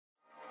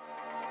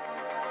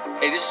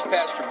Hey, this is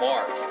Pastor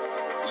Mark.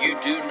 You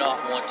do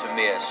not want to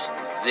miss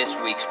this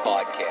week's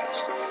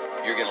podcast.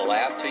 You're going to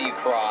laugh till you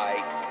cry,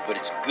 but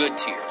it's good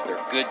tears. They're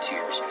good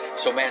tears.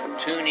 So, man,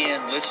 tune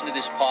in, listen to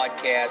this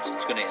podcast.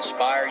 It's going to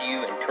inspire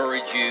you,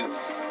 encourage you,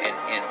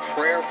 and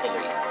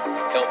prayerfully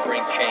help bring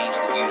change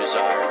that you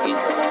desire in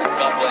your life.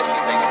 God bless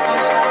you. Thanks for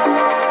listening.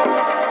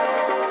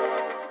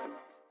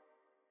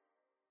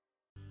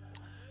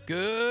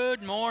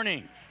 Good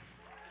morning.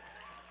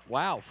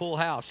 Wow, full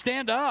house.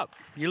 Stand up.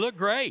 You look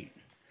great.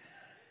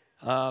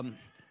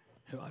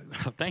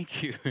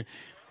 Thank you.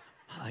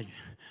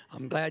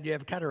 I'm glad you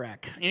have a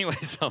cataract.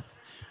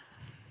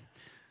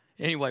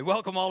 Anyway,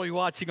 welcome all of you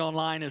watching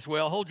online as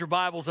well. Hold your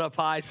Bibles up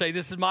high. Say,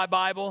 this is my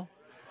Bible.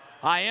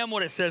 I am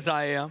what it says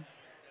I am.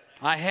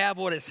 I have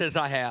what it says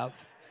I have.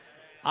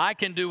 I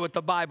can do what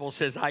the Bible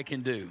says I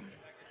can do.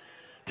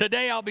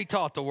 Today I'll be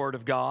taught the Word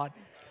of God,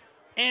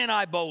 and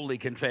I boldly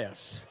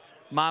confess.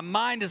 My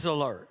mind is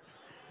alert.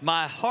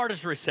 My heart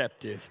is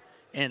receptive,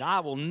 and I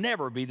will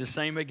never be the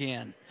same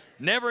again.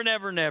 Never,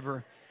 never,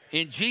 never.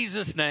 In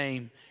Jesus'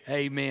 name,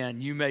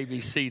 amen. You may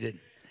be seated.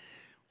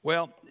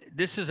 Well,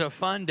 this is a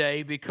fun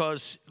day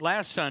because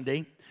last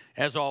Sunday,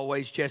 as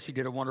always, Jesse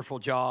did a wonderful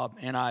job,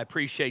 and I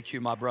appreciate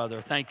you, my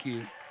brother. Thank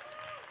you.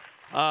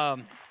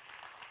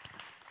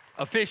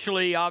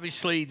 Officially,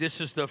 obviously,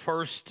 this is the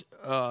first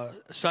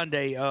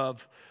Sunday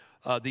of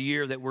the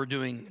year that we're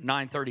doing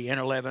 9:30 and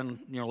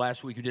 11. You know,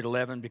 last week we did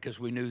 11 because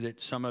we knew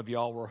that some of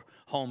y'all were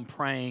home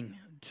praying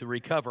to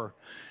recover.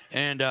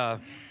 And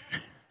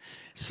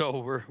so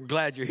we're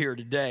glad you're here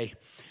today.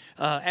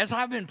 As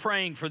I've been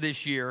praying for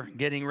this year,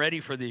 getting ready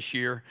for this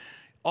year,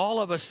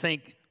 all of us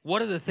think,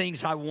 what are the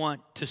things I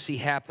want to see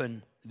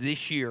happen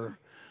this year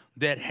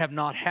that have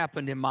not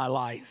happened in my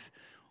life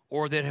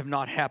or that have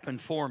not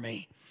happened for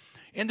me?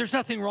 And there's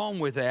nothing wrong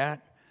with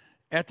that.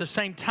 At the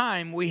same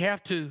time, we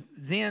have to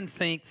then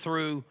think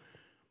through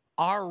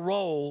our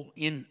role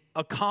in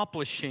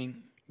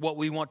accomplishing what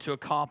we want to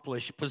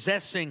accomplish,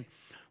 possessing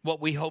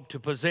what we hope to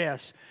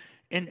possess.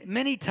 And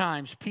many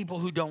times, people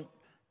who don't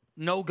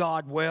know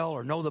God well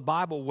or know the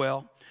Bible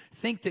well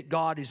think that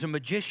God is a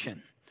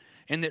magician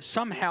and that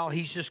somehow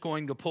he's just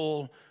going to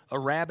pull a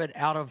rabbit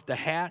out of the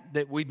hat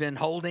that we've been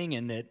holding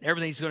and that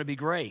everything's going to be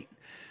great.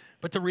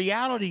 But the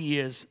reality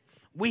is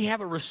we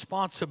have a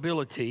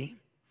responsibility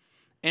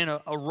and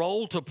a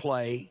role to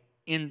play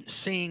in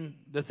seeing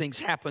the things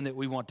happen that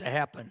we want to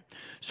happen.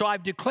 So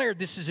I've declared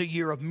this is a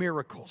year of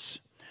miracles.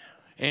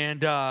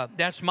 And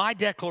that's my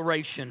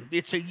declaration.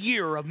 It's a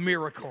year of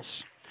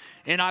miracles.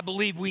 And I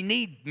believe we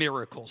need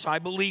miracles. I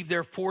believe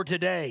they're for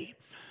today.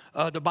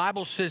 The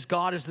Bible says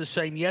God is the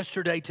same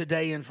yesterday,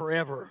 today, and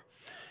forever.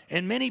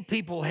 And many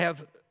people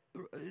have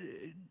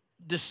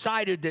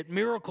decided that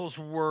miracles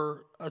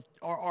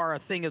are a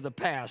thing of the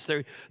past.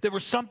 There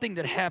was something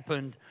that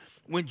happened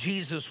when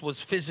Jesus was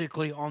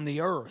physically on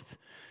the earth.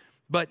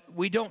 But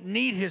we don't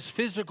need his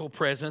physical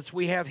presence.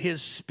 We have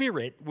his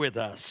spirit with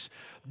us,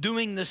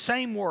 doing the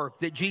same work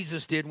that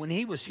Jesus did when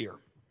he was here.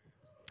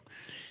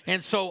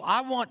 And so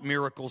I want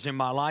miracles in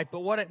my life, but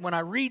when I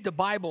read the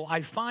Bible,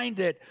 I find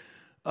that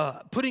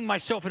putting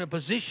myself in a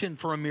position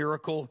for a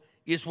miracle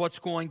is what's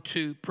going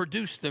to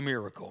produce the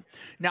miracle.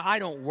 Now, I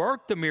don't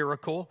work the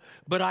miracle,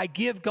 but I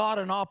give God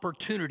an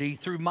opportunity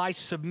through my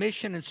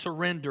submission and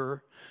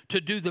surrender to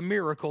do the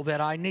miracle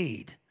that I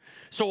need.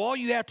 So all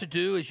you have to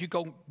do is you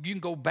can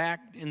go back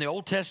in the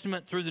Old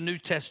Testament through the New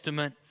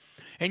Testament,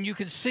 and you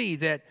can see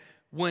that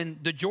when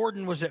the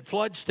Jordan was at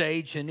flood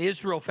stage and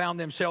Israel found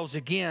themselves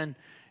again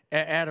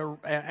at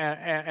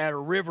a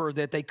river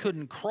that they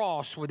couldn't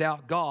cross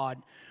without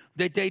God,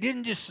 that they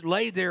didn't just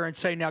lay there and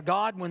say, now,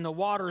 God, when the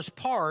waters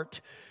part,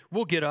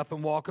 we'll get up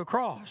and walk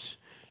across.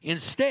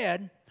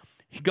 Instead,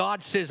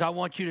 God says, I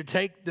want you to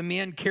take the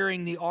men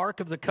carrying the Ark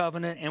of the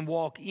Covenant and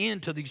walk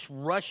into this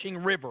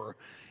rushing river.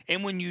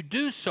 And when you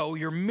do so,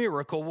 your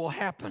miracle will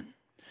happen.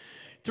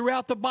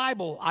 Throughout the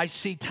Bible, I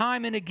see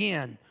time and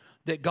again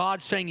that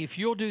God's saying, if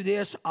you'll do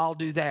this, I'll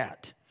do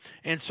that.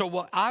 And so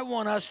what I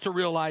want us to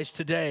realize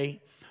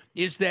today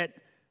is that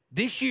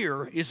this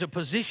year is a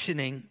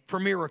positioning for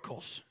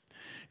miracles.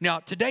 Now,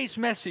 today's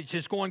message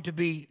is going to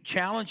be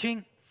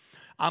challenging.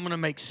 I'm going to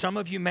make some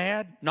of you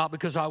mad, not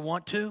because I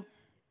want to.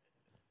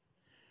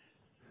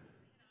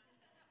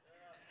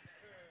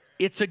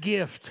 It's a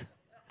gift.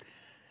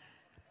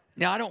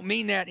 Now, I don't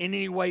mean that in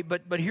any way,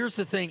 but here's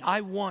the thing.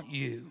 I want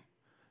you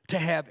to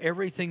have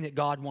everything that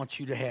God wants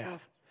you to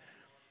have.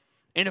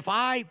 And if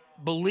I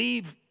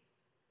believe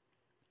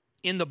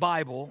in the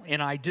Bible,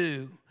 and I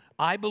do,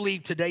 I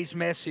believe today's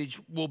message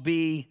will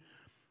be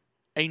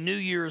a New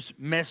Year's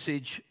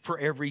message for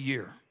every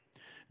year.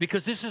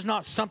 Because this is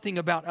not something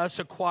about us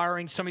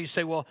acquiring. Some of you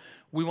say, well,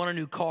 we want a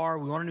new car,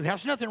 we want a new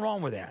house. Nothing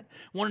wrong with that.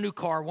 I want a new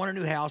car, I want a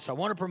new house, I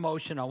want a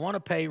promotion, I want a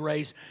pay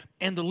raise,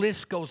 and the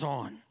list goes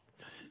on.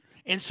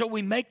 And so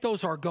we make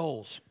those our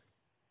goals.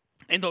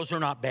 And those are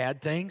not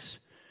bad things.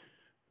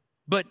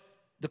 But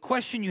the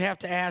question you have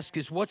to ask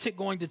is, what's it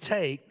going to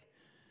take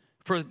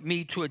for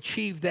me to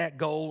achieve that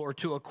goal or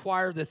to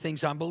acquire the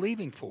things I'm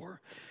believing for?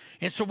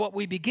 And so what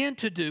we begin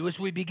to do is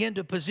we begin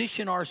to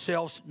position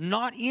ourselves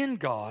not in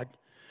God,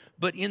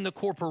 but in the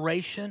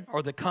corporation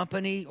or the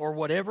company or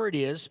whatever it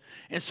is,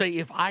 and say,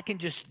 if I can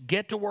just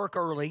get to work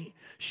early,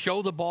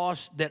 show the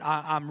boss that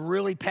I'm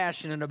really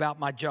passionate about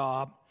my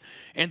job,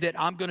 and that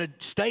I'm going to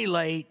stay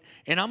late,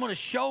 and I'm going to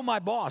show my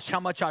boss how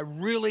much I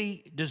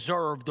really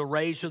deserve the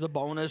raise or the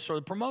bonus or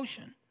the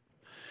promotion.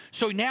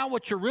 So now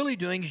what you're really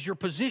doing is you're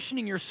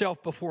positioning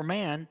yourself before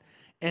man,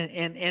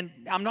 and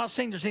I'm not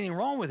saying there's anything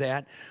wrong with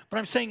that, but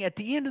I'm saying at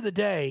the end of the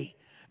day,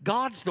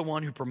 God's the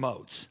one who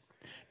promotes.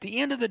 At the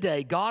end of the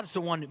day, God's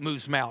the one that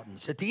moves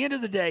mountains. At the end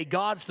of the day,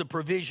 God's the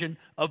provision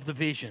of the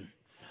vision.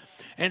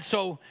 And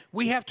so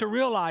we have to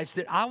realize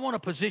that I want to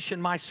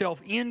position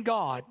myself in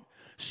God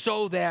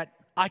so that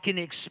I can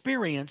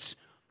experience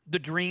the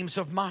dreams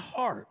of my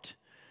heart.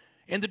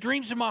 And the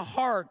dreams of my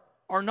heart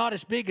are not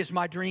as big as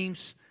my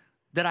dreams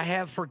that I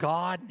have for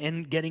God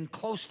and getting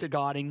close to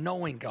God and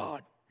knowing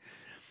God.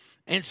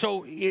 And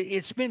so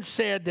it's been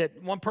said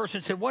that one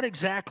person said, what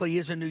exactly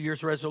is a New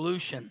Year's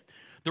resolution?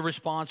 The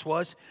response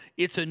was,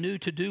 it's a new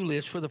to-do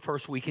list for the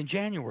first week in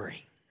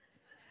January.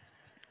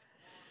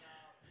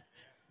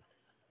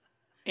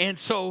 And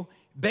so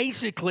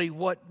basically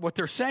what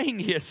they're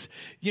saying is,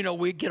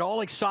 we get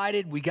all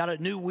excited, we got a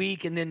new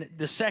week, and then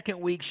the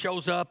second week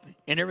shows up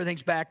and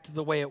everything's back to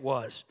the way it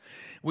was.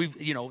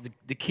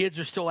 The kids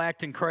are still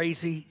acting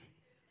crazy.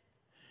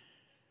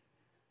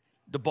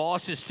 The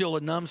boss is still a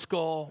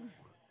numbskull.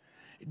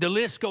 The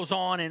list goes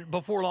on, and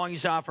before long you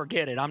say, I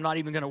forget it. I'm not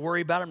even going to worry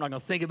about it. I'm not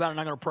going to think about it. I'm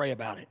not going to pray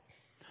about it.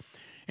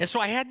 And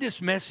so I had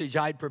this message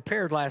I had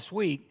prepared last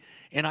week,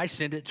 and I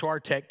sent it to our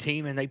tech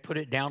team, and they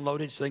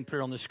downloaded it so they can put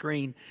it on the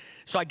screen.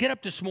 So I get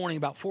up this morning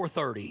about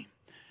 4:30,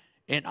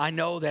 and I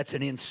know that's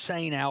an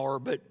insane hour,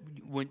 but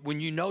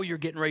when you know you're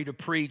getting ready to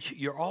preach,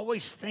 you're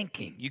always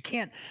thinking.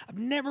 I've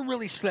never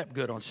really slept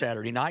good on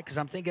Saturday night because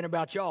I'm thinking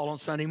about y'all on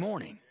Sunday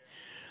morning.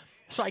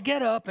 So I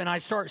get up and I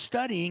start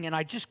studying, and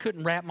I just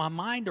couldn't wrap my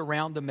mind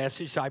around the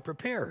message I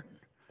prepared.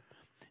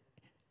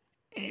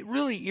 And it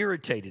really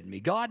irritated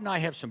me. God and I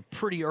have some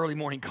pretty early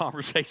morning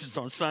conversations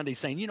on Sunday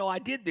saying, I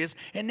did this,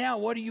 and now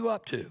what are you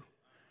up to?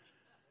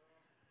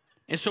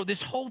 And so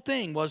this whole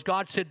thing was,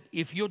 God said,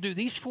 if you'll do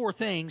these 4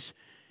 things,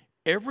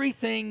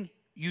 everything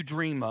you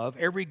dream of,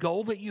 every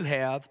goal that you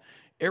have,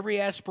 every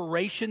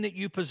aspiration that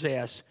you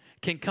possess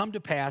can come to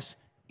pass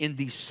in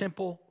these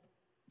simple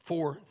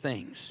 4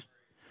 things.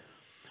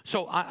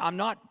 So I'm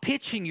not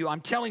pitching you. I'm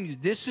telling you,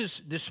 this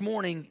is this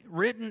morning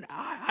written.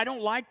 I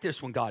don't like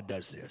this when God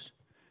does this.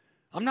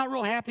 I'm not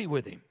real happy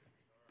with him.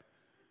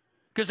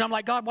 Because I'm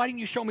like, God, why didn't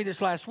you show me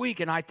this last week?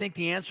 And I think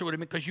the answer would have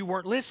been because you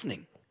weren't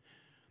listening.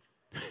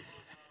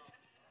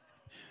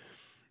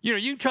 You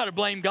can try to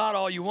blame God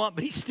all you want,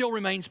 but he still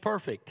remains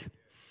perfect.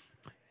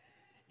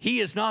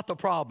 He is not the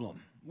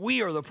problem.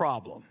 We are the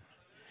problem.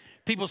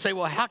 People say,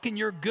 well, how can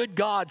your good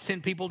God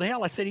send people to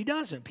hell? I said, he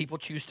doesn't. People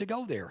choose to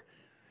go there.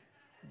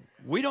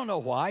 We don't know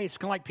why. It's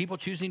kind of like people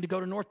choosing to go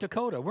to North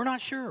Dakota. We're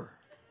not sure.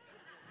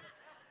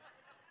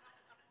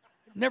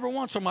 Never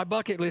once on my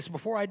bucket list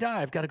before I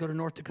die, I've got to go to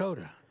North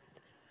Dakota.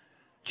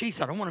 Geez,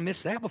 I don't want to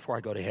miss that before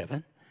I go to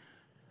heaven.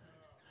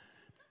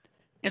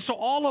 And so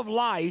all of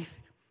life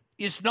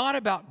is not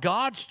about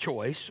God's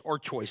choice or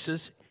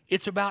choices.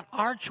 It's about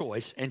our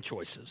choice and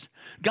choices.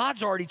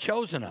 God's already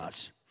chosen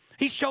us.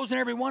 He's chosen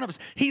every one of us.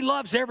 He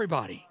loves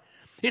everybody.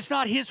 It's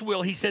not his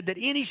will, he said, that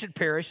any should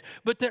perish,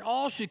 but that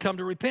all should come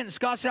to repentance.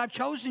 God said, I've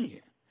chosen you.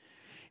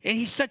 And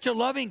he's such a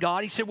loving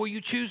God. He said, well, you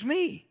choose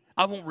me.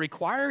 I won't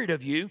require it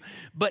of you,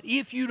 but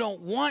if you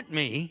don't want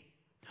me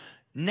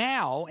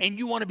now and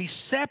you want to be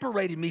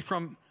separated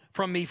from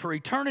me for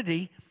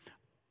eternity,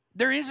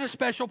 there is a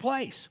special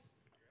place.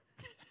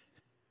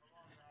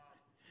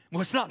 Well,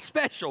 it's not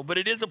special, but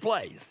it is a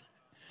place.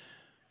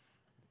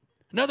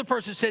 Another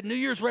person said, New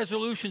Year's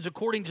resolutions,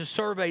 according to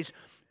surveys,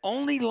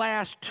 only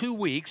last 2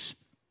 weeks,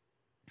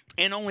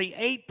 and only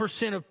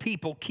 8% of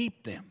people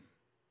keep them.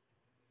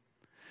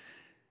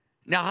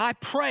 Now, I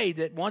pray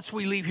that once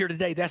we leave here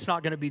today, that's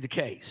not going to be the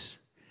case.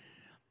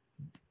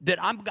 That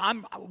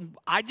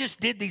I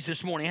just did these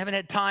this morning. I haven't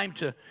had time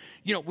to,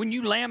 when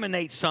you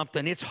laminate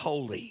something, it's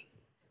holy.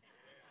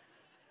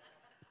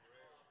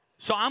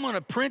 So I'm going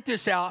to print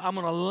this out, I'm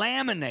going to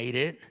laminate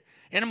it,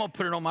 and I'm going to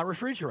put it on my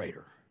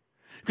refrigerator.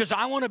 Because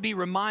I want to be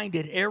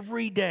reminded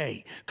every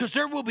day. Because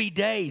there will be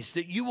days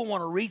that you will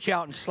want to reach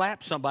out and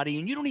slap somebody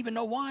and you don't even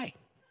know why.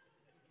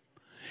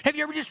 Have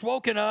you ever just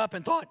woken up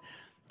and thought,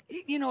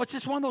 it's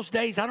just one of those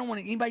days I don't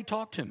want anybody to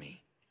talk to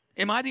me.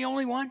 Am I the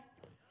only one?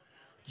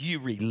 You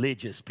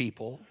religious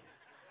people.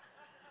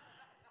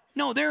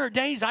 No, there are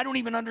days I don't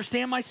even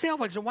understand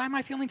myself. I say, why am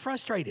I feeling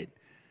frustrated?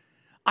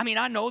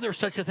 I know there's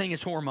such a thing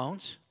as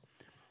hormones.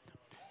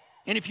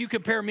 And if you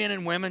compare men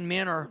and women,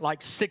 men are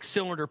like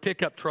 6-cylinder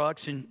pickup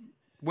trucks and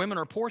women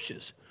are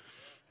Porsches.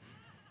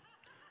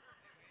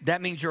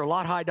 That means you're a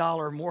lot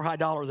more high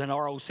dollar than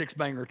our old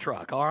 6-banger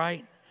truck, all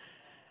right?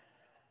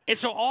 And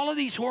so all of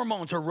these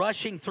hormones are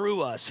rushing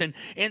through us, and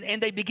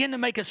they begin to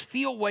make us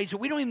feel ways that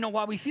we don't even know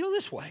why we feel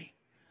this way.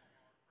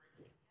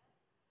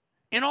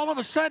 And all of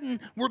a sudden,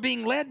 we're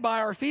being led by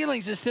our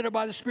feelings instead of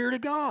by the Spirit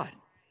of God.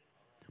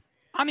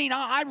 I mean,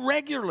 I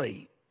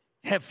regularly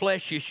have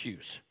flesh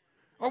issues,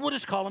 or we'll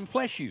just call them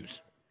flesh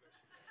issues.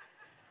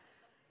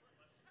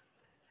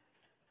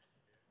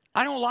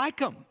 I don't like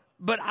them,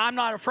 but I'm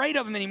not afraid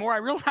of them anymore. I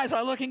realize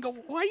I look and go,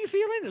 why are you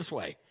feeling this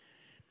way?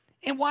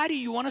 And why do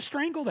you want to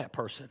strangle that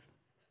person?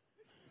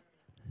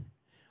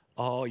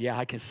 Oh, yeah,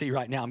 I can see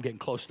right now I'm getting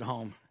close to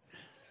home.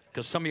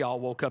 Because some of y'all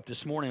woke up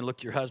this morning and looked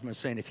at your husband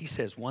saying, if he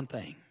says one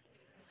thing.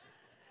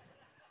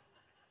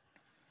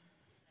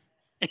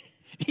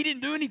 He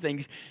didn't do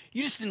anything.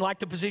 You just didn't like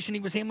the position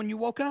he was in when you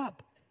woke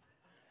up.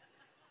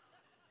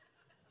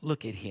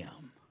 Look at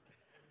him.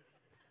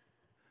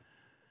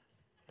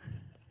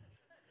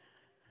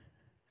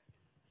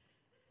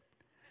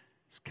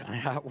 It's kind of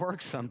how it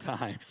works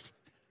sometimes.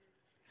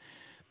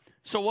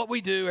 So what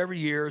we do every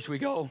year is we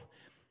go,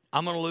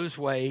 I'm going to lose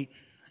weight.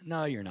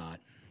 No, you're not.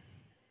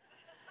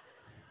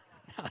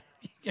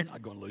 You're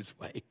not going to lose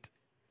weight.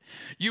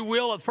 You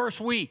will the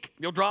first week.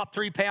 You'll drop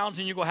 3 pounds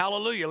and you go,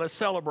 hallelujah, let's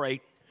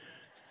celebrate.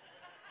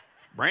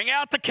 Bring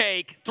out the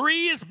cake.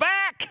 3 is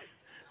back.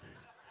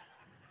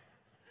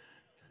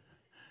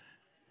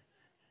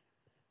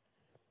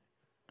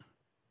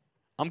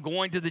 I'm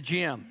going to the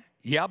gym.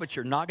 Yeah, but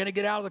you're not going to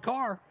get out of the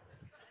car.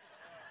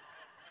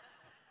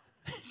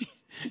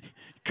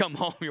 Come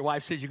home, your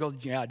wife says you go to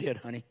the gym. Yeah, I did,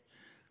 honey.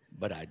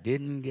 But I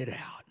didn't get out.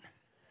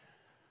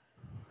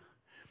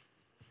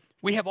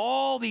 We have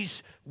all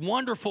these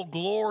wonderful,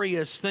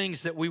 glorious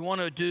things that we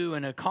want to do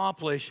and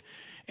accomplish.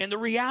 And the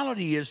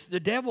reality is the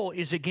devil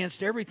is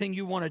against everything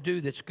you want to do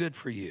that's good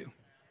for you.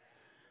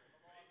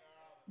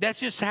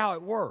 That's just how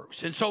it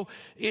works. And so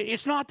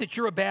it's not that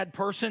you're a bad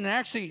person.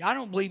 Actually, I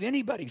don't believe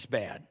anybody's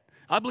bad.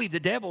 I believe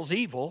the devil's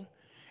evil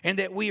and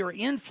that we are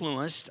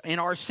influenced, and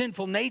our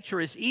sinful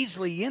nature is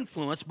easily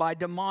influenced by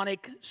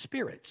demonic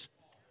spirits.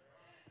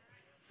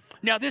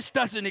 Now, this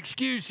doesn't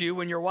excuse you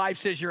when your wife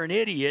says you're an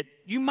idiot.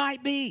 You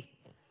might be.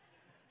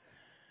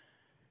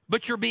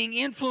 But you're being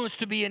influenced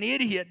to be an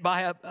idiot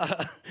by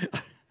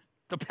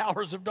the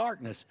powers of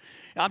darkness.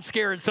 I'm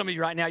scaring some of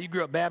you right now. You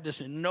grew up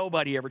Baptist and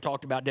nobody ever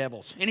talked about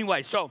devils.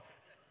 Anyway, so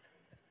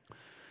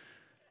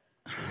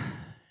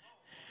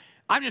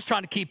I'm just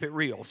trying to keep it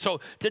real. So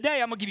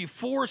today I'm going to give you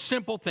 4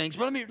 simple things.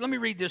 But let me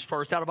read this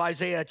first out of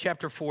Isaiah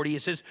chapter 40.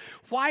 It says,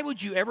 why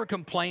would you ever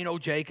complain, O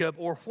Jacob,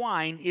 or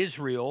whine,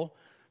 Israel,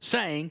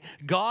 saying,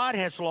 God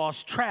has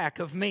lost track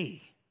of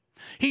me.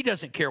 He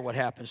doesn't care what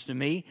happens to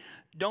me.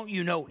 Don't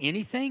you know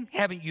anything?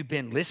 Haven't you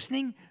been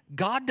listening?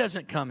 God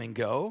doesn't come and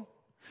go.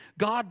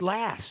 God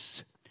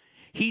lasts.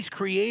 He's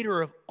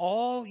creator of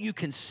all you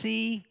can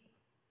see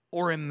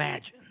or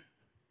imagine.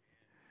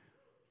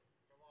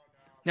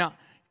 Now,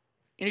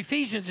 in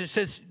Ephesians, it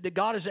says that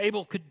God is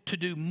able to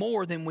do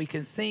more than we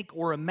can think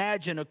or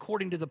imagine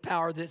according to the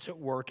power that's at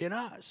work in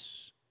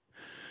us.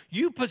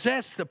 You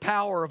possess the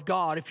power of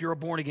God if you're a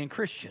born-again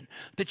Christian.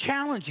 The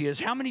challenge is,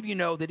 how many of you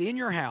know that in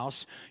your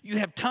house you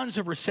have tons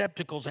of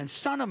receptacles and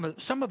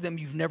some of them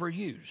you've never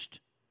used?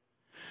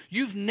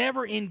 You've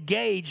never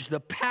engaged the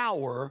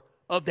power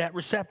of that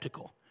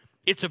receptacle.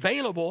 It's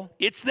available,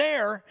 it's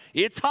there,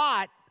 it's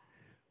hot,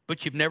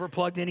 but you've never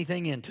plugged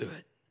anything into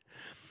it.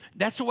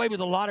 That's the way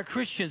with a lot of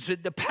Christians.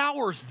 The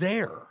power's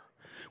there.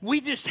 We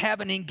just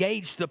haven't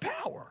engaged the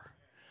power.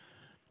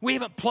 We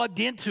haven't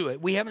plugged into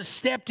it. We haven't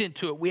stepped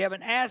into it. We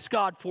haven't asked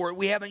God for it.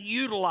 We haven't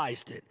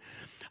utilized it.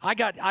 I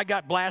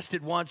got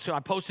blasted once. So I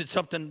posted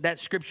something, that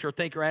scripture,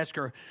 thinker,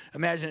 asker,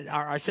 imagine.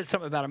 I said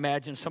something about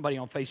imagine. Somebody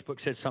on Facebook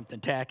said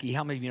something tacky.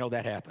 How many of you know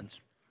that happens?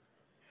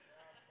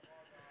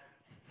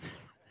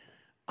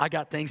 I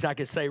got things I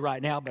could say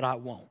right now, but I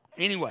won't.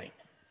 Anyway.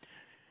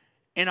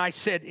 And I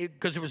said,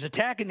 because it was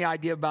attacking the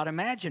idea about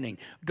imagining.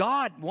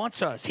 God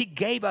wants us. He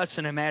gave us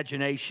an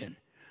imagination.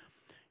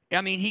 I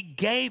mean, he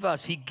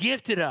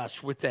gifted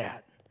us with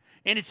that.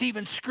 And it's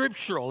even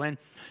scriptural. And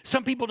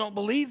some people don't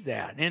believe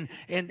that.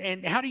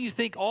 And how do you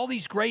think all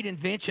these great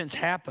inventions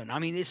happen? I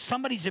mean, it's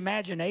somebody's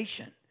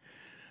imagination.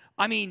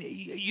 I mean,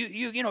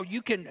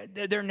 you can,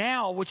 they're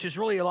now, which is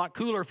really a lot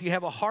cooler, if you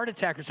have a heart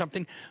attack or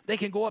something, they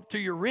can go up through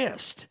your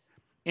wrist.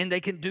 And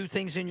they can do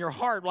things in your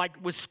heart,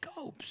 like with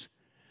scopes.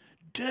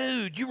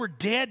 Dude, you were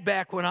dead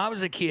back when I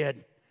was a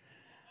kid.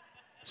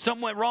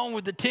 Something went wrong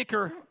with the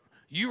ticker.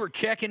 You were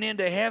checking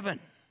into heaven.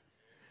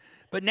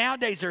 But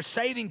nowadays, they're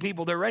saving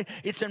people.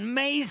 It's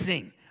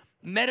amazing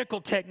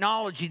medical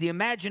technology, the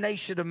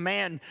imagination of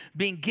man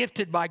being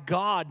gifted by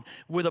God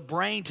with a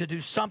brain to do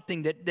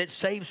something that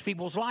saves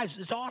people's lives.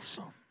 It's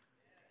awesome.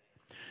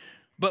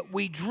 But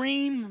we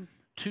dream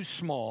too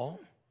small.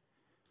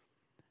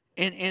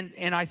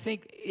 And I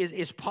think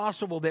it's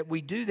possible that we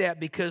do that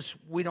because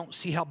we don't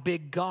see how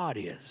big God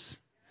is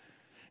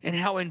and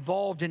how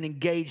involved and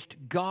engaged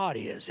God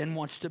is and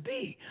wants to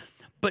be.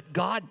 But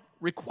God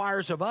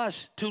requires of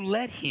us to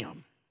let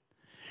him.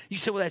 You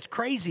say, well, that's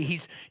crazy.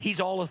 He's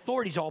all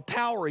authority. He's all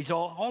power. He's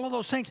all of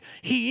those things.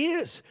 He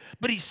is.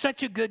 But he's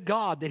such a good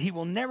God that he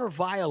will never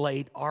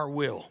violate our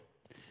will.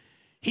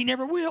 He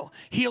never will.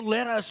 He'll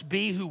let us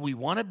be who we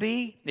want to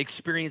be,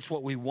 experience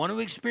what we want to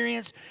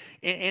experience,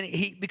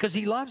 because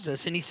he loves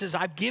us. And he says,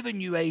 I've given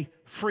you a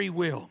free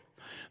will.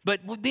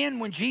 But then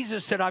when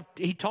Jesus said,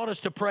 he taught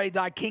us to pray,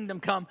 thy kingdom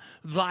come,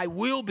 thy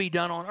will be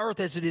done on earth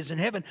as it is in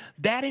heaven,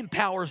 that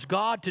empowers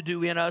God to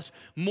do in us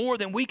more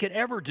than we could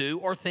ever do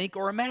or think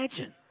or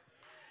imagine.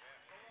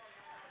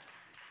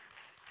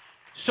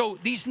 So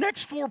these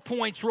next 4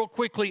 points real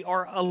quickly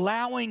are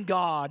allowing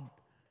God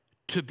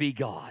to be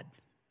God.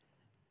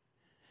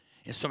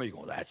 And some of you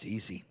go, that's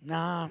easy.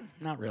 Nah,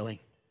 not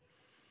really.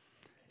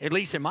 At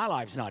least in my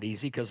life, it's not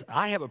easy because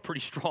I have a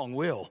pretty strong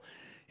will.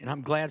 And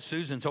I'm glad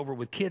Susan's over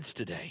with kids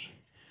today.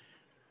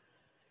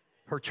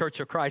 Her Church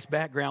of Christ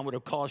background would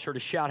have caused her to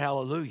shout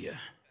hallelujah.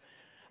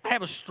 I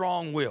have a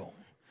strong will.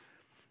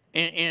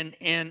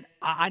 And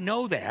I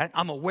know that.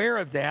 I'm aware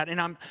of that.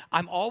 And I'm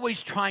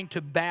always trying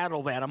to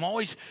battle that. I'm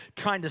always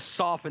trying to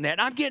soften that.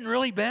 And I'm getting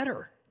really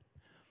better.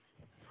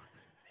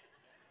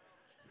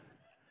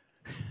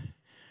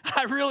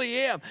 I really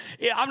am.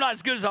 Yeah, I'm not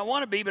as good as I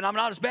want to be, but I'm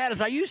not as bad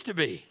as I used to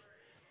be.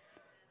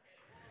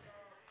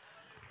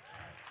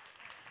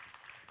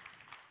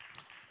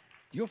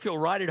 You'll feel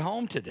right at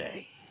home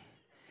today.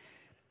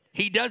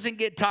 He doesn't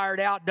get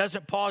tired out,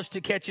 doesn't pause to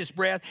catch his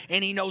breath,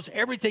 and he knows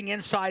everything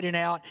inside and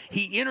out.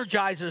 He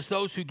energizes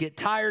those who get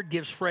tired,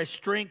 gives fresh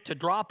strength to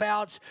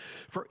dropouts.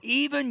 For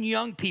even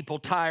young people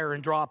tire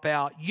and drop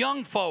out.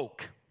 Young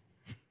folk.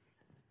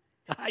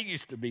 I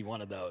used to be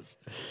one of those.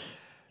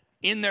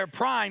 In their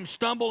prime,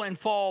 stumble and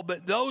fall,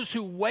 but those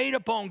who wait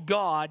upon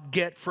God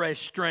get fresh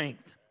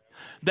strength.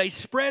 They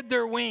spread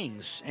their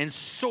wings and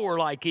soar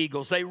like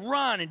eagles. They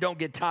run and don't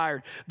get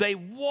tired. They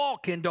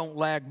walk and don't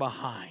lag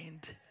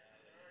behind.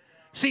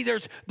 See,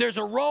 there's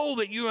a role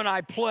that you and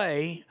I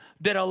play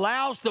that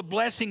allows the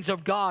blessings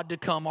of God to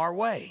come our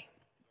way.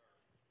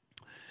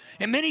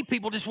 And many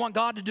people just want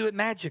God to do it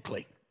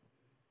magically.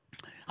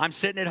 I'm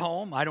sitting at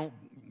home. I don't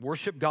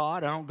worship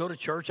God. I don't go to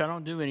church. I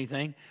don't do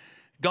anything.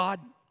 God,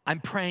 I'm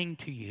praying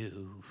to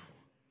you.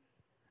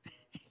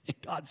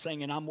 God's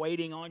saying, and I'm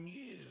waiting on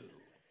you.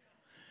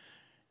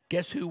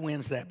 Guess who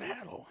wins that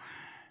battle?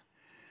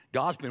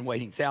 God's been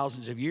waiting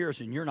thousands of years,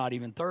 and you're not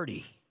even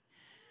 30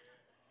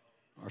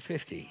 or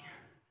 50.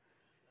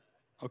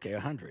 Okay,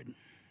 100.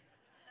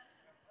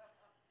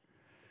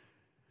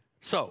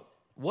 So,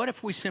 what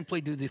if we simply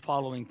do the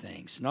following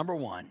things? Number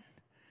one,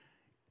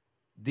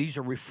 these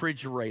are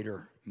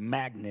refrigerator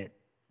magnet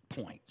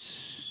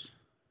points.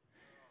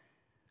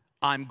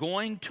 I'm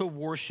going to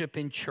worship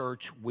in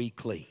church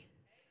weekly.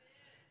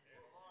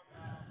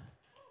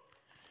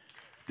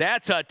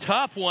 That's a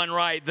tough one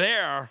right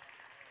there.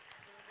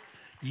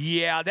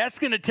 Yeah, that's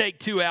going to take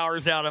 2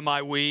 hours out of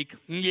my week.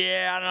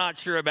 Yeah, I'm not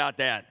sure about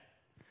that.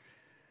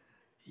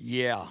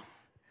 Yeah,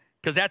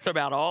 because that's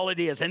about all it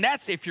is. And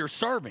that's if you're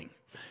serving.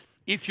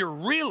 If you're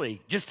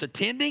really just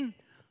attending,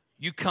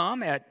 you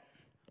come at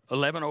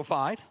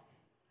 11:05.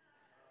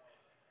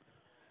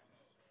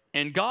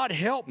 And God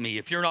help me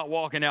if you're not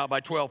walking out by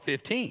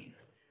 12:15.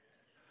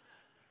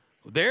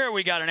 There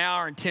we got an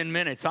hour and 10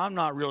 minutes. I'm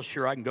not real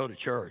sure I can go to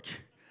church.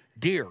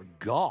 Dear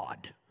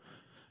God,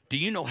 do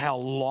you know how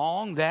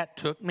long that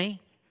took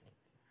me?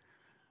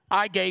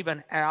 I gave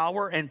an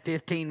hour and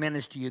 15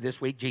 minutes to you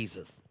this week,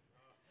 Jesus.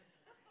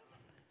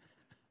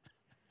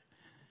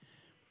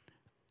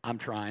 I'm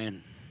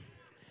trying.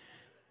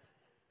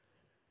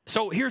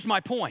 So here's my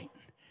point.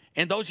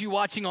 And those of you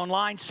watching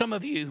online, some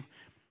of you,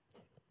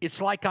 it's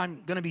like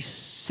I'm going to be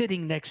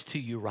sitting next to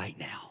you right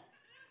now.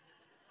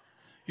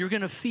 You're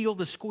going to feel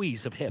the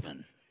squeeze of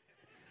heaven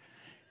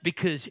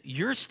because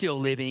you're still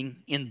living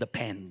in the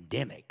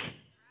pandemic.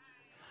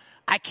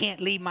 I can't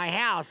leave my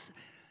house.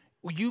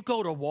 Well, you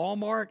go to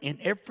Walmart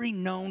and every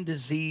known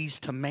disease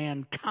to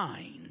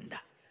mankind.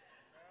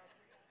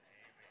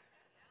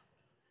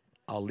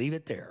 I'll leave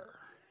it there.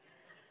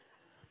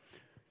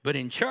 But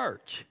in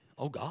church,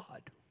 oh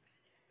God,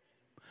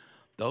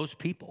 those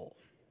people.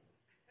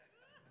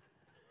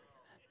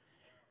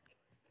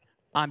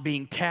 I'm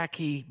being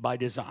tacky by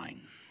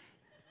design.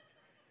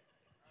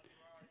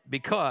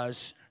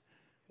 Because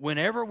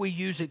whenever we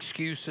use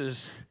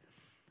excuses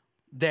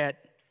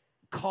that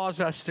cause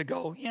us to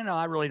go,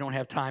 I really don't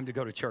have time to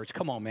go to church.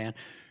 Come on, man.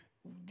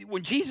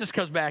 When Jesus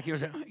comes back, he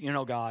was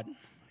like, God,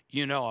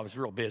 I was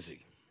real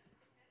busy.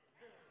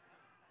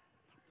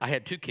 I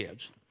had 2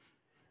 kids.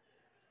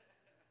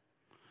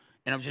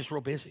 And I was just real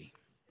busy.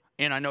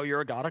 And I know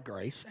you're a God of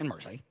grace and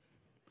mercy.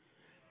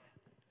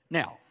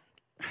 Now,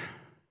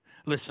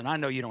 listen, I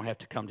know you don't have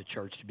to come to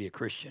church to be a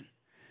Christian.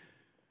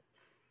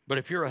 But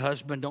if you're a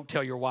husband, don't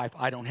tell your wife,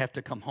 I don't have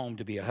to come home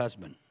to be a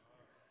husband.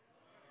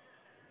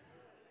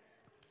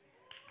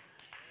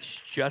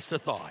 It's just a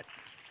thought.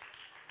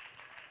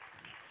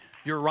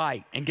 You're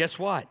right. And guess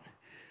what?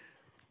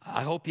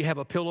 I hope you have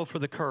a pillow for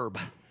the curb.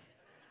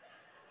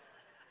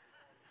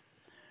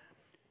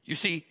 You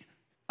see,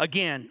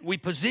 again, we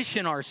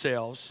position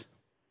ourselves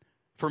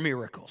for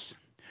miracles.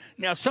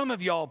 Now, some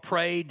of y'all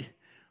prayed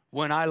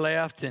when I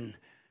left and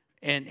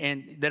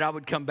that I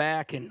would come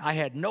back, and I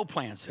had no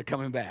plans of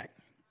coming back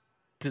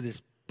to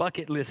this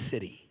bucket list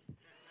city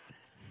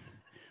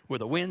where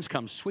the winds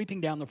come sweeping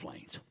down the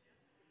plains.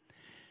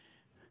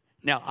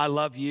 Now, I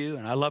love you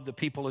and I love the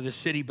people of this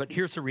city, but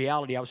here's the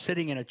reality. I was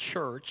sitting in a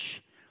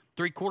church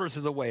 3/4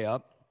 of the way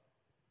up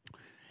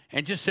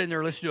and just sitting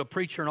there listening to a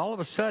preacher, and all of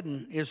a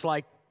sudden it's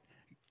like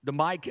the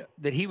mic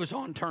that he was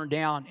on turned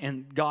down,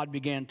 and God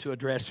began to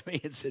address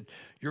me and said,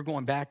 "You're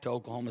going back to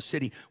Oklahoma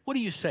City." What do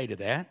you say to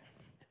that?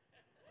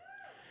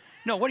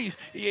 No, what do you,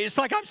 it's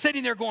like I'm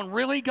sitting there going,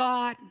 "Really,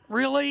 God?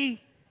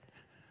 Really?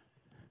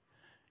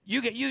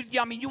 You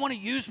want to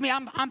use me?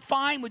 I'm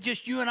fine with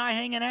just you and I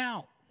hanging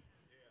out."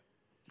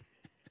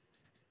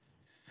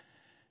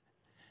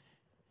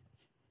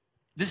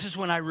 This is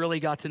when I really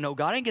got to know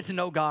God. I didn't get to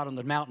know God on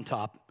the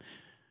mountaintop.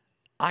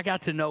 I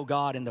got to know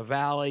God in the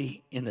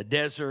valley, in the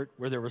desert,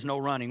 where there was no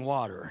running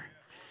water.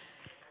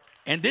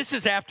 And this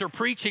is after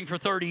preaching for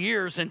 30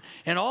 years, and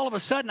all of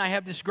a sudden I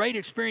have this great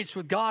experience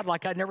with God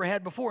like I'd never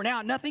had before.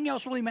 Now, nothing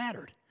else really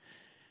mattered.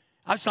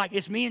 I was like,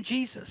 it's me and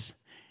Jesus.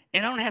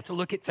 And I don't have to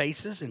look at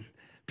faces and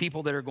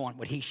people that are going,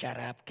 "Would he shut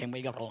up? Can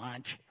we go to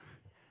lunch?"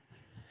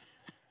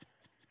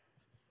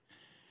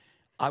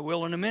 I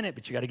will in a minute,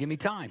 but you got to give me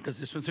time because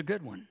this one's a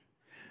good one.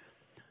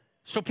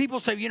 So people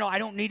say, I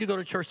don't need to go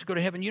to church to go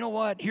to heaven. You know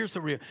what? Here's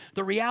the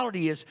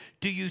reality is,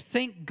 do you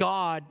think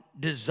God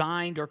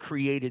designed or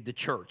created the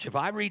church? If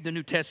I read the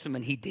New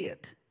Testament, he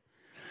did.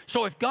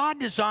 So if God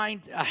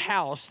designed a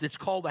house that's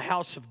called the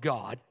house of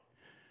God,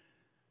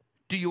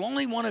 do you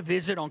only want to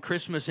visit on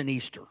Christmas and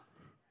Easter?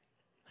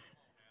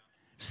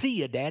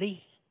 See ya,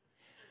 Daddy.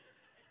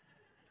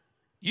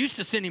 Used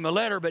to send him a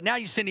letter, but now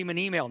you send him an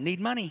email. Need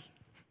money?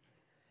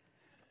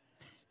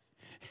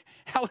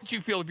 How would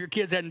you feel if your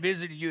kids hadn't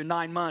visited you in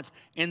 9 months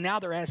and now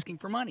they're asking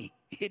for money?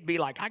 It'd be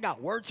like, "I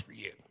got words for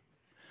you.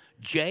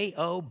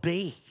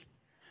 J-O-B.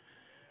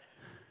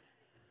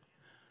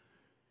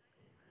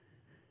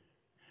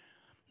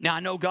 Now, I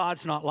know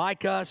God's not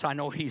like us. I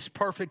know he's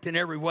perfect in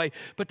every way.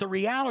 But the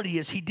reality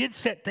is he did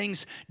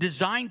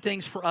design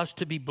things for us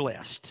to be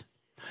blessed.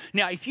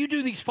 Now, if you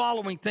do these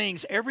following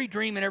things, every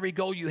dream and every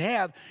goal you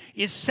have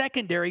is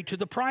secondary to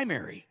the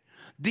primary.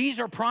 These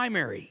are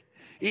primary.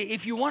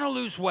 If you want to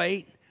lose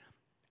weight,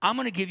 I'm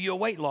going to give you a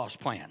weight loss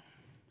plan.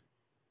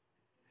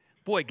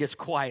 Boy, it gets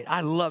quiet.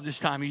 I love this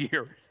time of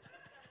year.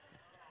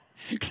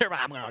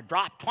 I'm going to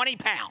drop 20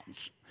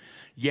 pounds.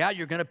 Yeah,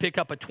 you're going to pick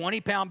up a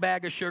 20-pound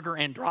bag of sugar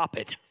and drop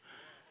it.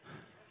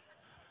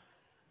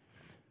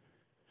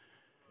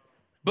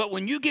 But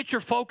when you get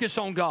your focus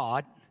on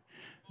God,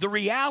 the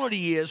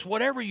reality is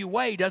whatever you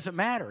weigh doesn't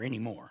matter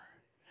anymore.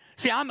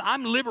 See,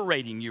 I'm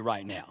liberating you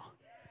right now.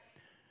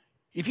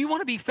 If you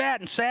want to be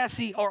fat and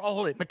sassy,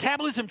 or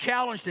metabolism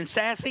challenged and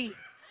sassy,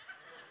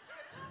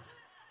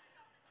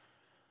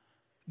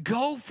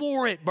 go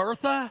for it,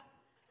 Bertha.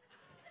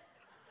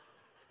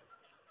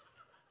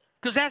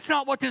 Because that's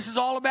not what this is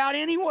all about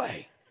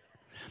anyway.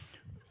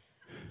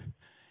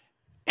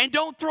 And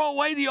don't throw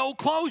away the old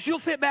clothes. You'll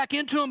fit back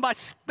into them by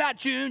about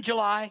June,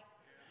 July.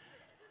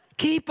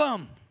 Keep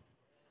them.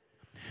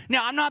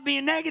 Now, I'm not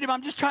being negative.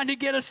 I'm just trying to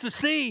get us to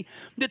see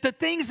that the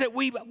things that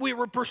we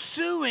were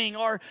pursuing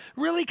are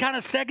really kind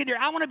of secondary.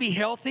 I want to be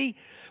healthy.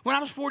 When I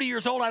was 40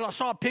 years old, I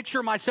saw a picture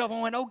of myself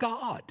and went, "Oh,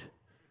 God.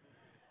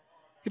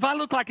 If I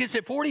look like this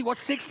at 40,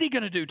 what's 60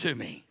 going to do to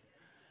me?"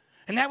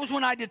 And that was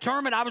when I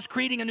determined I was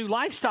creating a new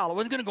lifestyle. I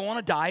wasn't going to go on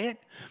a diet.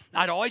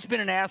 I'd always been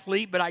an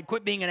athlete, but I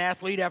quit being an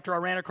athlete after I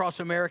ran across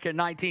America in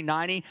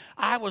 1990.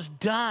 I was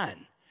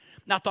done.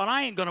 And I thought,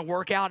 I ain't going to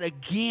work out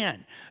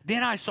again.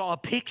 Then I saw a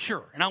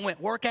picture, and I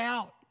went, "Work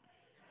out.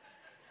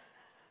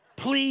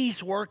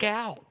 Please work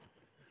out."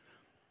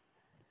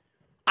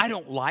 I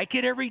don't like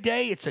it every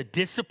day. It's a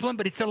discipline,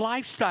 but it's a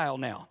lifestyle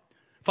now.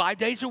 5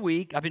 days a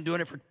week. I've been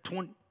doing it for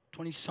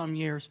 20-some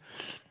years.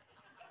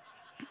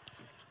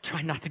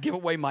 Trying not to give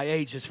away my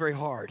age. It's very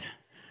hard.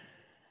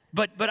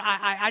 But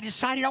I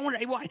decided I want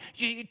to,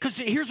 because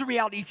here's the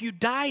reality. If you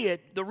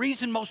diet, the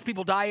reason most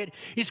people diet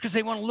is because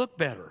they want to look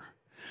better.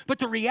 But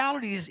the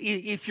reality is,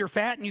 if you're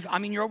fat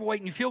and you're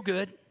overweight and you feel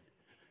good,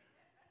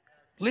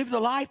 live the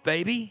life,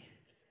 baby.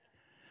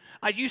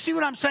 You see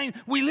what I'm saying?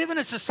 We live in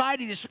a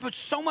society that puts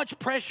so much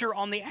pressure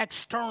on the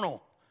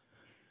external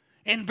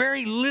and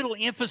very little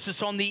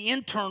emphasis on the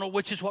internal,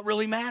 which is what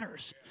really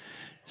matters.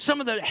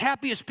 Some of the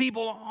happiest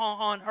people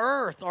on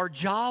earth are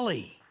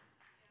jolly.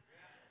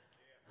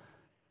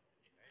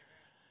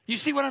 You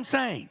see what I'm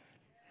saying?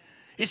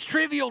 It's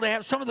trivial to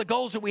have some of the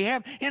goals that we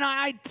have, and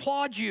I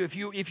applaud you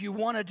if you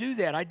want to do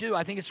that. I do.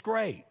 I think it's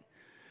great.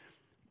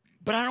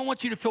 But I don't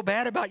want you to feel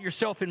bad about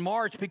yourself in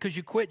March because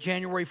you quit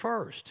January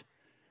 1st.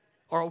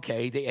 Or,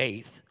 the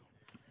 8th.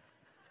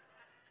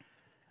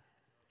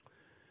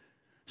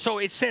 So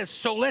it says,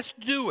 so let's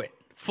do it.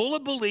 Full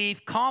of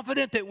belief,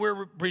 confident that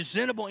we're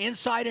presentable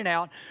inside and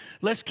out.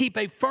 Let's keep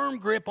a firm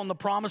grip on the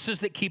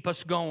promises that keep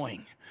us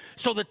going.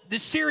 So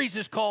this series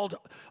is called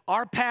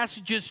Our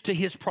Passages to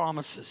His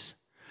Promises.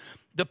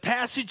 The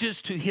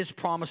passages to His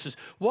promises.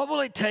 What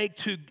will it take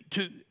to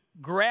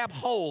grab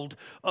hold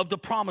of the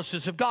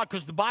promises of God?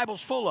 Because the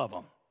Bible's full of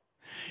them.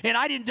 And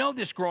I didn't know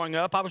this growing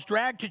up. I was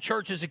dragged to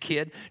church as a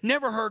kid,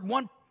 never heard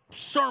one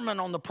sermon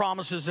on the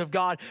promises of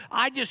God.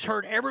 I just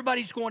heard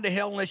everybody's going to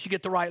hell unless you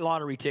get the right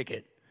lottery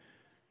ticket.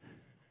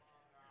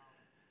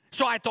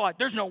 So I thought,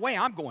 there's no way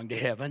I'm going to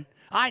heaven.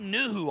 I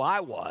knew who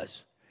I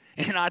was.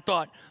 And I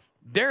thought,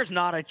 there's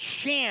not a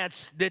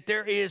chance that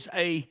there is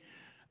an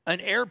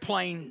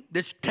airplane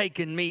that's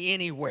taking me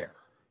anywhere.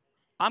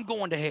 I'm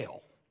going to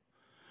hell.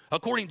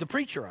 According to the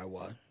preacher I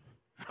was.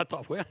 I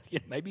thought, well, yeah,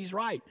 maybe he's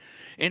right.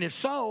 And if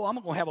so, I'm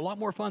going to have a lot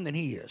more fun than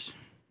he is.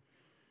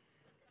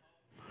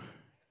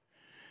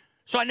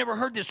 So I never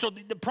heard this. So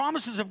the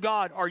promises of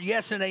God are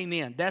yes and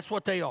amen. That's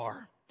what they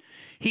are.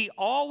 He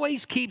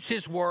always keeps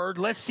his word.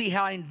 Let's see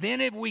how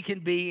inventive we can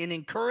be in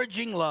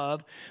encouraging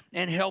love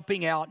and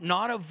helping out,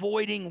 not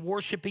avoiding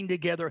worshiping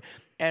together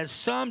as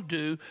some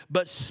do,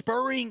 but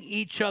spurring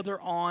each other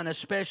on,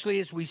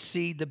 especially as we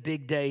see the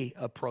big day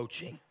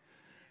approaching.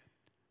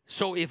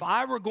 So if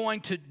I were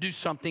going to do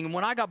something, and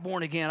when I got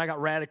born again, I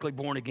got radically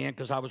born again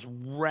because I was a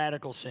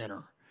radical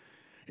sinner.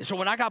 And so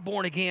when I got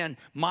born again,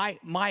 my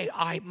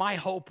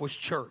hope was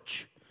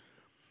church.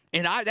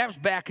 And that was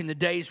back in the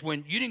days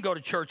when you didn't go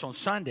to church on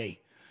Sunday.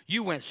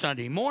 You went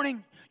Sunday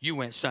morning, you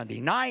went Sunday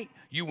night,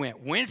 you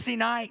went Wednesday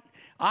night.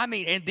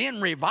 And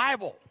then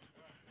revival.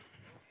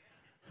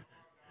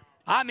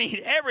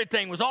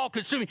 Everything was all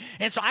consuming.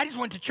 And so I just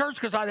went to church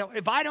because I thought,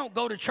 if I don't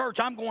go to church,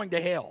 I'm going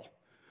to hell.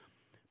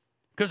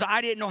 Because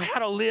I didn't know how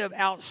to live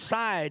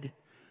outside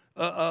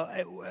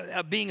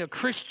of being a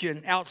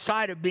Christian,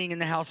 outside of being in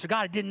the house of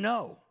God. I didn't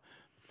know.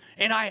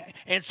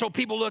 And so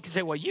people look and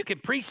say, well, you can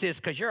preach this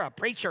because you're a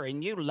preacher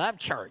and you love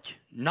church.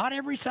 Not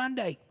every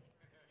Sunday.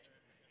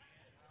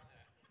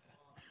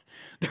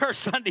 There are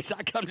Sundays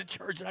I come to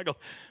church and I go,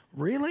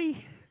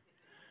 really?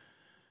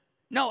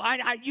 No,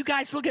 you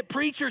guys look at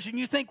preachers and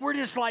you think we're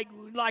just like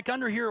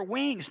under here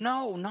wings.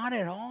 No, not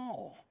at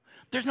all.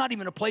 There's not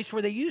even a place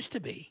where they used to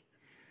be.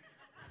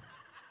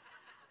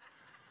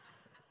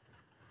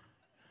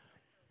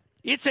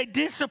 It's a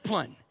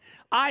discipline.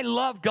 I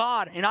love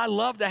God and I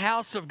love the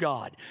house of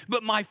God,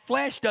 but my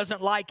flesh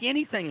doesn't like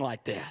anything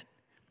like that.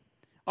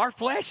 Our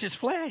flesh is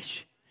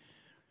flesh.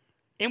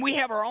 And we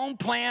have our own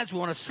plans. We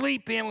want to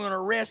sleep in. We want to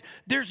rest.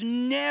 There's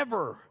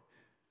never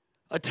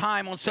a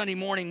time on Sunday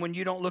morning when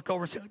you don't look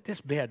over and say, this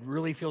bed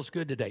really feels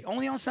good today.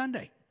 Only on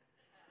Sunday.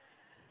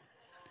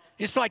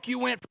 It's like you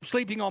went from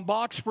sleeping on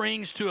box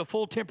springs to a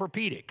full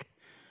Tempur-Pedic.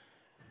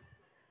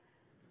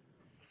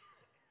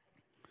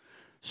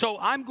 So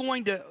I'm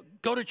going to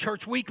go to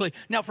church weekly.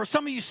 Now, for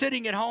some of you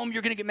sitting at home,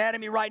 you're going to get mad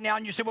at me right now,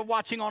 and you say, we're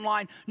watching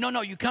online.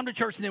 No, you come to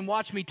church and then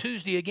watch me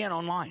Tuesday again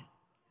online.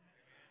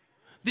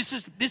 This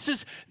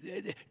is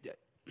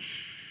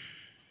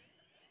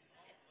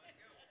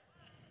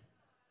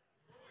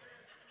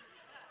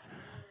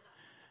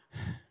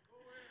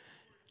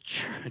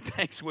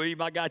Thanks,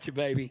 William. I got you,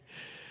 baby.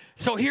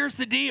 So here's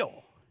the deal.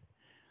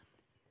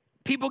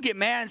 People get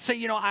mad and say,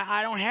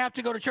 I don't have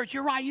to go to church.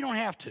 You're right, you don't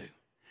have to.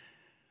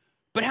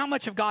 But how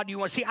much of God do you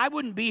want? See, I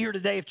wouldn't be here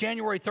today if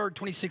January 3rd,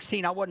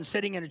 2016, I wasn't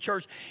sitting in a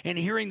church and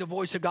hearing the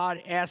voice of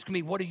God ask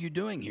me, what are you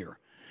doing here?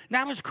 And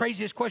that was the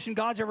craziest question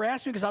God's ever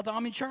asked me because I thought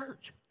I'm in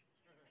church.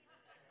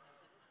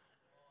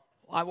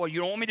 Well, you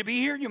don't want me to be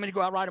here? You want me to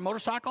go out ride a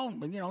motorcycle?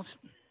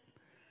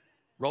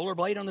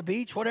 Rollerblade on the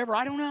beach, whatever?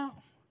 I don't know.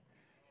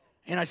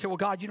 And I said, well,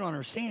 God, you don't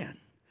understand.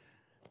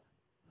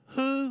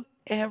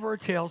 Whoever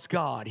tells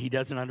God he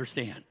doesn't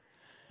understand?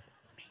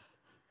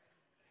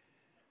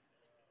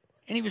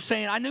 And he was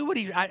saying, I knew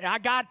I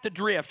got the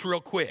drift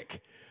real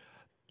quick.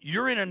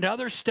 You're in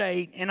another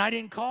state, and I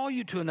didn't call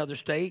you to another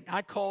state.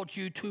 I called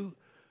you to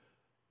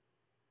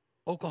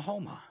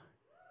Oklahoma.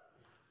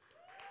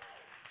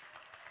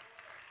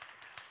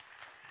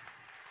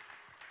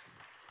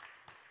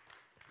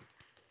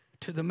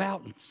 To the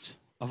mountains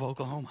of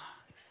Oklahoma.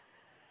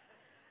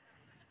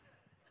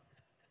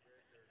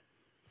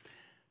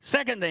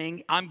 Second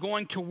thing, I'm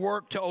going to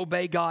work to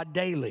obey God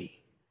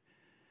daily.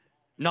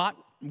 Not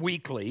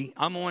weekly.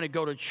 I'm going to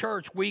go to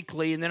church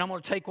weekly, and then I'm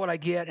going to take what I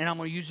get, and I'm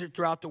going to use it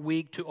throughout the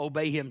week to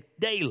obey him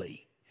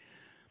daily.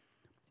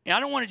 And I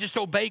don't want to just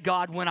obey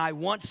God when I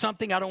want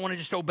something. I don't want to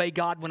just obey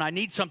God when I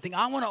need something.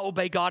 I want to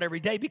obey God every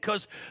day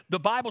because the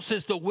Bible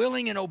says the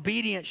willing and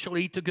obedient shall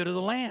eat the good of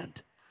the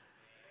land.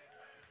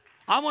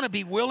 I want to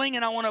be willing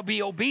and I want to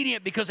be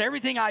obedient because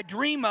everything I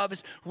dream of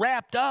is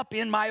wrapped up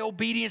in my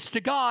obedience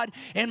to God,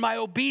 and my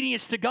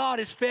obedience to God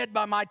is fed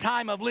by my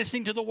time of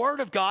listening to the Word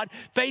of God.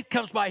 Faith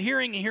comes by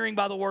hearing, and hearing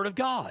by the Word of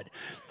God.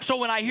 So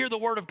when I hear the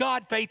Word of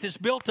God, faith is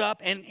built up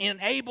and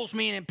enables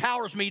me and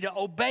empowers me to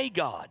obey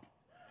God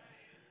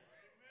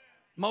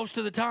most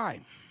of the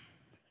time.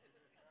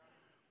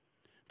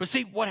 But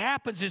see, what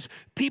happens is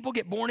people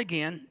get born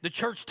again. The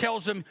church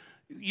tells them,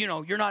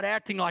 you're not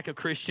acting like a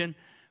Christian.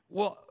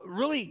 Well,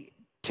 really,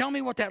 tell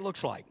me what that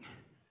looks like.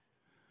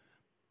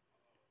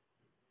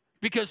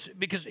 Because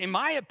in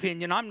my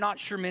opinion, I'm not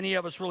sure many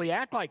of us really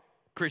act like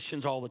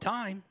Christians all the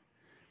time.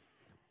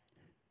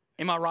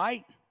 Am I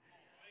right?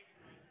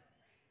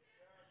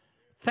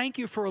 Thank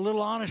you for a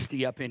little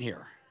honesty up in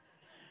here.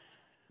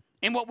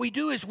 And what we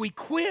do is we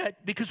quit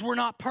because we're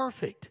not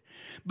perfect.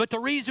 But the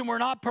reason we're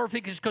not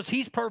perfect is because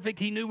He's perfect.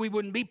 He knew we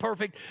wouldn't be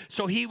perfect,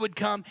 so He would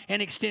come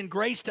and extend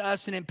grace to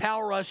us and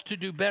empower us to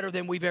do better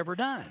than we've ever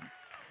done.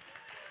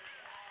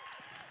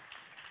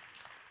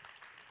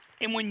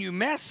 And when you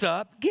mess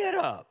up, get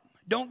up.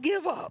 Don't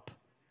give up.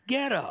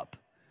 Get up.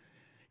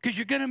 Because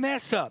you're going to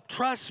mess up.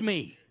 Trust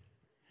me.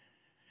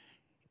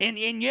 And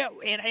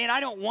I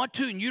don't want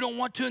to, and you don't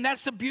want to. And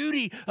that's the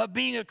beauty of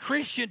being a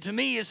Christian to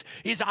me is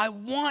I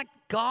want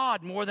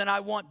God more than I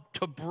want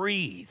to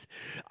breathe.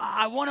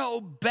 I want to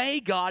obey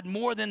God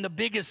more than the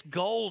biggest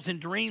goals and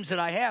dreams that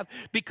I have,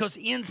 because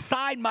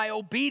inside my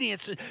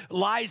obedience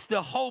lies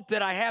the hope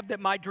that I have that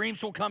my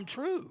dreams will come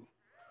true.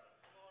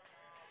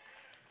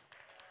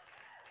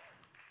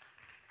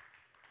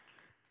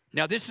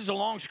 Now, this is a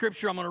long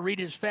scripture. I'm going to read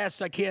it as fast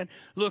as I can.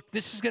 Look,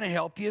 this is going to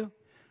help you.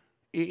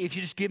 If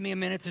you just give me a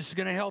minute, this is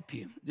going to help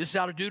you. This is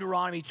out of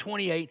Deuteronomy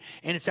 28,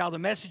 and it's out of the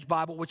Message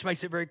Bible, which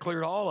makes it very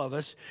clear to all of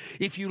us.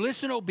 If you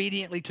listen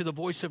obediently to the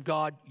voice of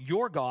God,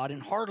 your God,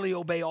 and heartily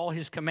obey all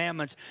His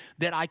commandments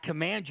that I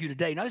command you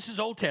today. Now, this is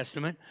Old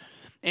Testament.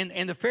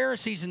 And the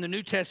Pharisees in the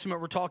New Testament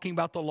were talking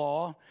about the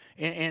law,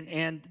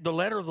 and the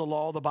letter of the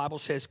law, the Bible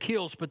says,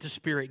 kills, but the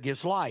Spirit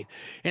gives life.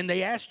 And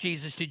they asked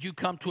Jesus, did you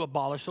come to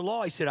abolish the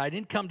law? He said, I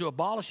didn't come to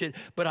abolish it,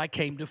 but I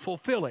came to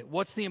fulfill it.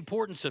 What's the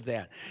importance of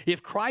that?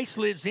 If Christ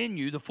lives in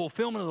you, the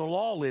fulfillment of the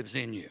law lives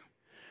in you.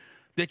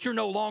 That you're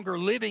no longer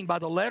living by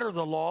the letter of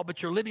the law,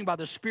 but you're living by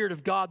the Spirit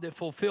of God that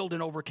fulfilled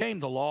and overcame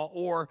the law,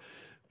 or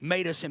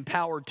made us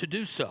empowered to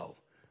do so.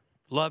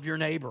 Love your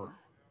neighbor.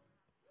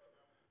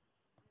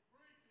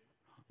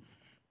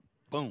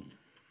 Boom.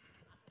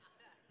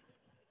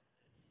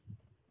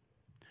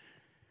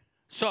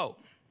 So,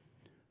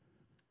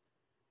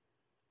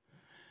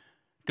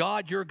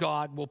 God, your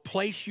God, will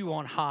place you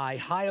on high,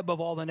 high above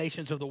all the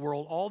nations of the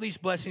world. All these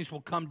blessings will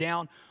come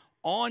down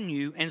on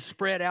you and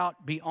spread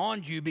out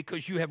beyond you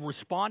because you have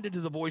responded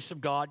to the voice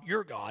of God,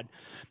 your God.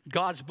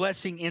 God's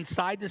blessing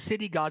inside the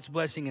city, God's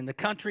blessing in the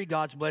country,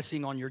 God's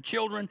blessing on your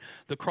children,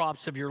 the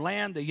crops of your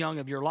land, the young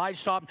of your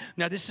livestock.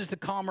 Now, this is the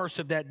commerce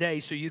of that day,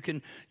 so you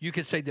can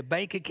say the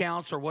bank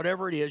accounts or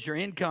whatever it is, your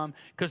income,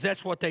 because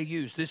that's what they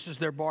use. This is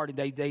their barter.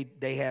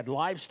 They had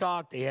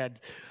livestock, they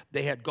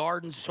had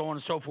gardens, so on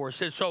and so forth. It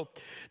says, so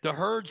the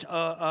herds,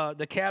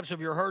 the calves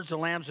of your herds, the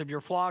lambs of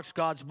your flocks,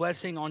 God's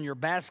blessing on your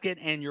basket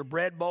and your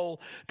bread bowl,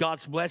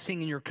 God's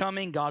blessing in your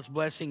coming, God's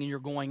blessing in your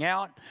going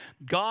out.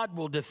 God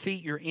will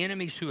defeat your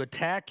enemies who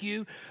attack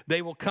you.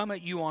 They will come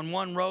at you on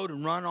one road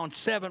and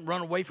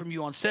run away from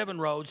you on 7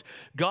 roads.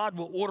 God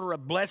will order a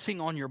blessing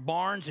on your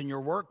barns and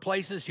your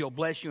workplaces. He'll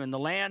bless you in the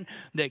land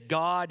that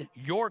God,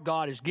 your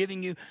God, is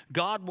giving you.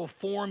 God will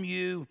form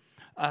you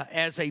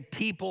as a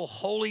people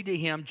holy to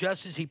Him,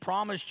 just as He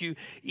promised you,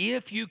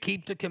 if you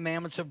keep the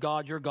commandments of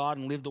God, your God,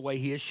 and live the way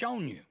He has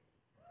shown you.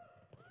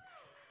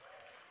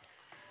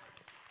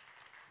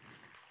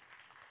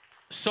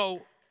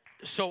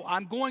 So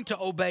I'm going to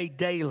obey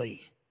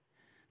daily.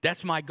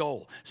 That's my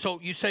goal. So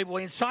you say, well,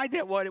 inside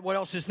that, what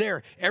else is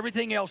there?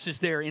 Everything else is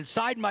there.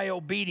 Inside my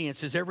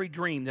obedience is every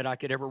dream that I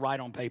could ever write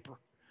on paper.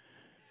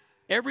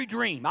 Every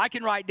dream. I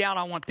can write down,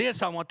 I want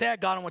this, I want that.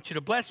 God, I want you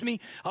to bless me.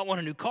 I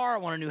want a new car. I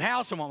want a new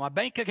house. I want my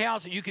bank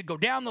account. You could go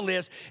down the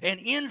list. And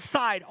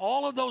inside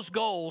all of those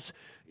goals,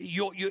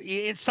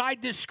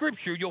 inside this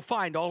scripture, you'll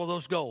find all of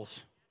those goals.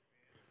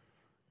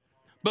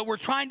 But we're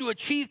trying to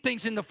achieve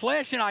things in the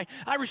flesh, and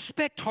I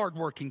respect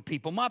hardworking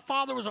people. My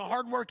father was a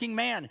hardworking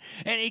man,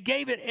 and he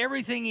gave it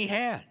everything he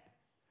had.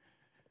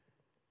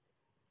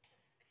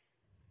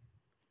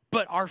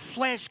 But our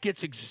flesh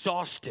gets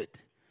exhausted.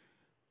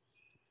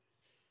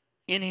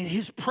 And in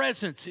His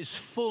presence is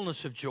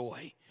fullness of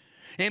joy.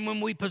 And when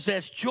we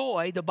possess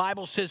joy, the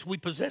Bible says we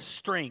possess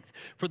strength.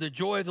 For the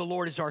joy of the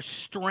Lord is our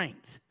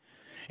strength.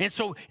 And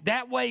so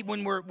that way,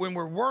 when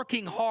we're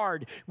working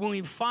hard, when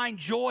we find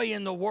joy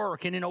in the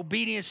work and in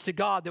obedience to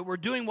God, that we're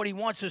doing what He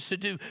wants us to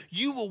do,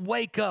 you will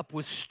wake up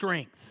with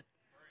strength.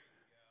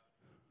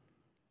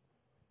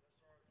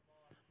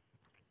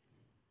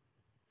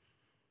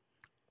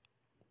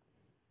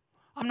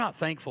 I'm not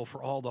thankful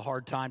for all the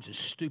hard times and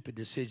stupid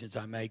decisions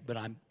I make, but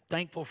I'm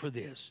thankful for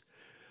this.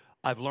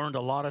 I've learned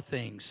a lot of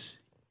things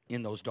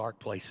in those dark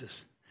places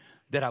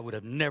that I would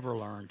have never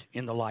learned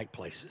in the light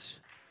places.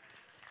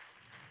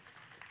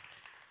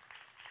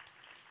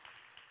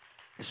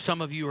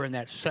 Some of you are in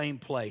that same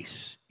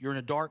place. You're in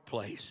a dark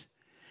place,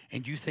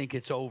 and you think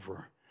it's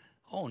over.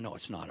 Oh, no,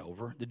 it's not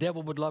over. The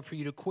devil would love for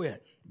you to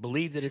quit.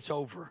 Believe that it's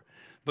over.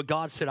 But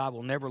God said, I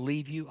will never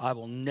leave you. I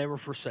will never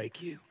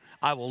forsake you.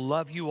 I will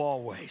love you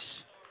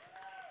always.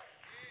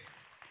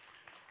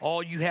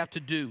 All you have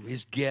to do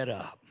is get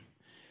up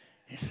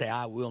and say,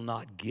 I will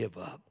not give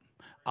up.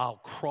 I'll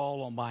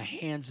crawl on my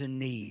hands and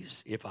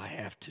knees if I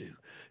have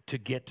to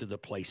get to the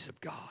place of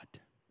God.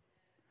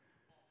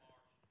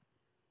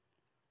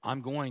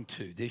 I'm going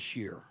to this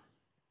year.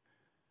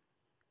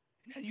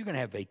 You're going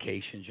to have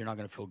vacations. You're not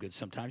going to feel good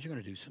sometimes. You're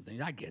going to do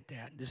something. I get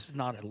that. This is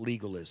not a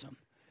legalism.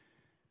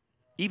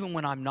 Even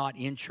when I'm not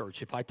in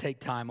church, if I take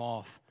time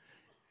off,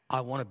 I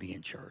want to be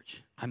in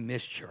church. I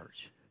miss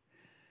church.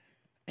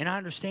 And I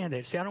understand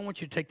that. See, I don't want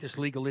you to take this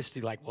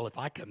legalistic like, well, if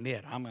I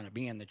commit, I'm going to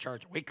be in the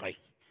church weekly.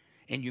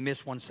 And you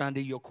miss one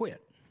Sunday, you'll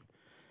quit.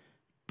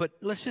 But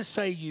let's just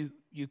say you've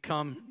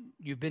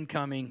been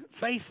coming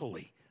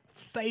faithfully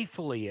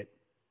at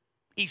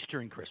Easter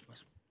and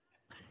Christmas.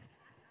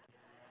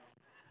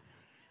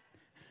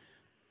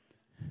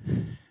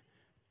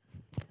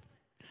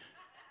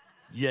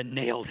 You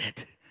nailed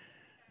it.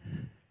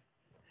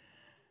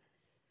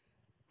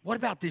 What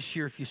about this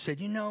year if you said,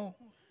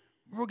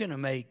 we're going to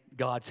make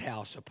God's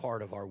house a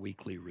part of our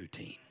weekly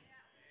routine?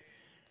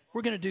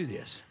 We're going to do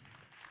this.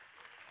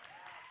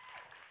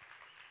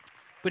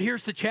 But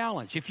here's the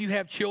challenge. If you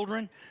have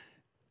children,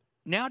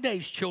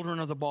 nowadays children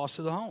are the boss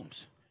of the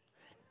homes.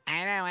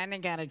 I know, I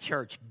didn't go to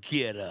church.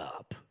 Get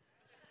up.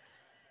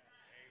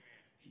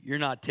 You're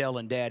not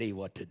telling Daddy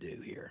what to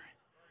do here.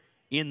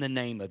 In the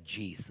name of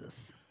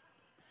Jesus.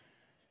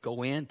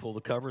 Go in, pull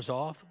the covers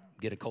off,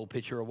 get a cold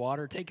pitcher of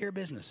water, take care of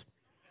business.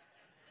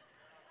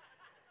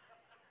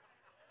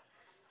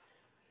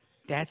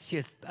 That's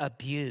just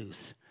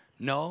abuse.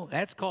 No,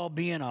 that's called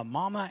being a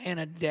mama and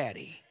a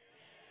daddy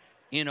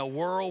in a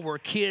world where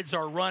kids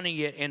are running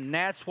it, and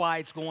that's why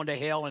it's going to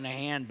hell in a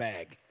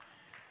handbag.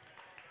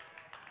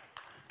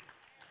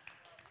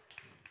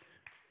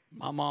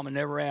 My mama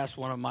never asked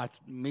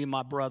me and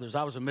my brothers.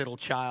 I was a middle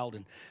child,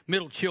 and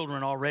middle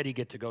children already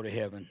get to go to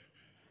heaven.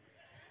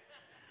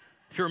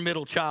 If you're a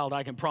middle child,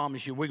 I can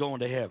promise you we're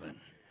going to heaven.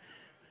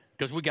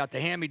 Because we got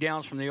the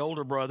hand-me-downs from the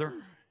older brother,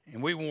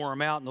 and we wore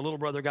them out, and the little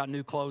brother got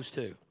new clothes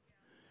too.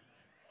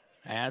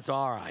 That's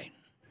all right.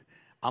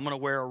 I'm going to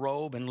wear a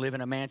robe and live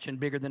in a mansion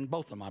bigger than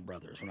both of my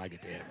brothers when I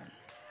get to heaven.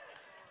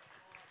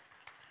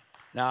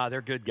 Nah,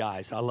 they're good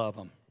guys. I love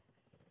them.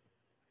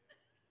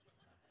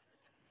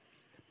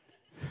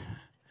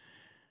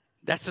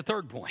 That's the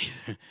third point.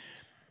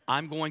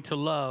 I'm going to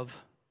love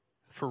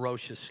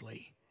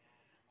ferociously.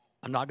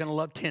 I'm not going to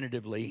love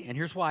tentatively. And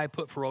here's why I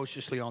put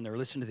ferociously on there.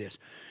 Listen to this.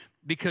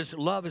 Because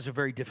love is a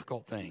very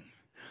difficult thing.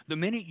 The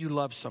minute you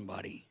love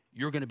somebody,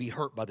 you're going to be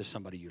hurt by the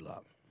somebody you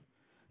love.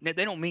 Now,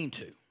 they don't mean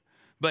to.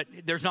 But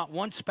there's not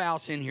one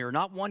spouse in here,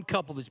 not one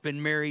couple that's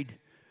been married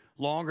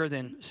longer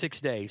than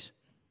 6 days.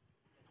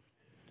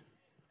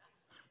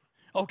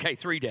 Okay,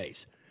 3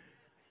 days.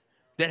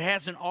 That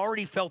hasn't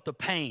already felt the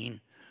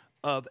pain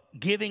of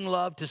giving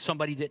love to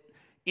somebody that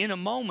in a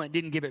moment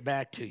didn't give it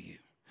back to you.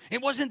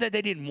 It wasn't that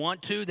they didn't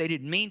want to, they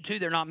didn't mean to,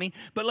 they're not mean.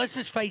 But let's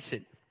just face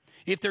it.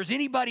 If there's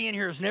anybody in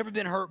here who's never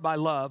been hurt by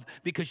love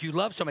because you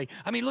love somebody,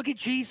 look at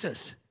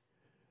Jesus.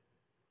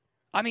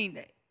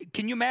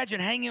 Can you imagine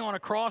hanging on a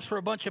cross for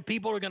a bunch of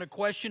people who are going to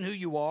question who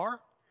you are?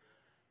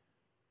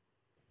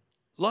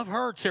 Love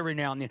hurts every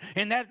now and then.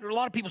 And that a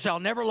lot of people say, I'll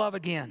never love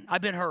again.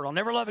 I've been hurt. I'll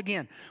never love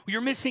again. Well,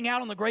 you're missing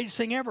out on the greatest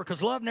thing ever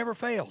because love never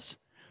fails.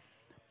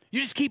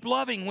 You just keep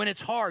loving when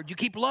it's hard. You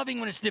keep loving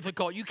when it's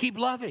difficult. You keep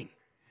loving.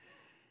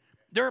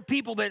 There are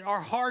people that are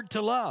hard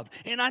to love.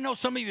 And I know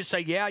some of you say,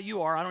 yeah,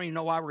 you are. I don't even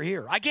know why we're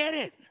here. I get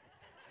it.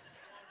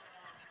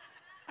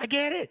 I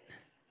get it.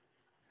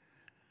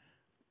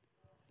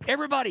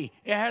 Everybody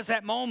has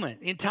that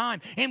moment in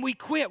time. And we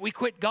quit. We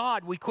quit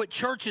God. We quit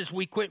churches.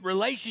 We quit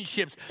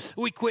relationships.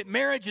 We quit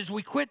marriages.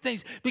 We quit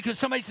things because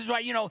somebody says,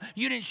 right,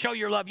 you didn't show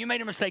your love. You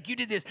made a mistake. You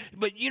did this.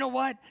 But you know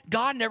what?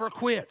 God never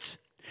quits.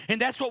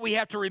 And that's what we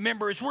have to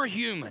remember is we're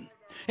human.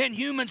 And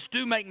humans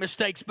do make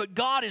mistakes, but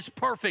God is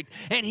perfect.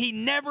 And he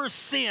never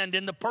sinned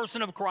in the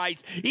person of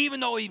Christ.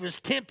 Even though he was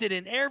tempted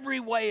in every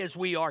way as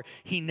we are,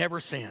 he never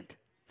sinned.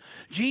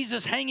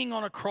 Jesus hanging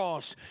on a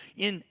cross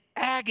in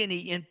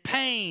agony, in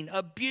pain,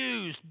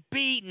 abused,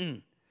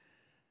 beaten,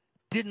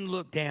 didn't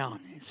look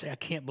down and say, I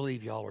can't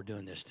believe y'all are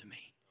doing this to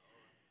me.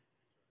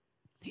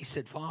 He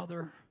said,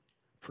 Father,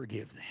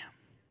 forgive them.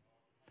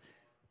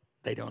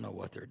 They don't know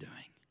what they're doing.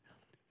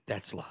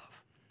 That's love.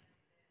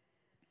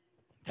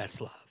 That's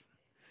love.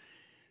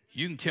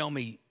 You can tell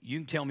me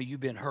you've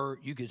been hurt.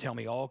 You can tell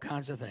me all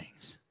kinds of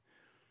things.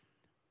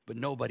 But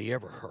nobody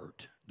ever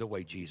hurt the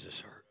way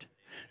Jesus hurt.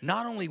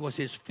 Not only was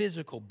his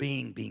physical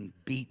being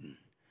beaten,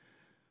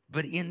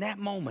 but in that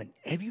moment,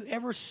 have you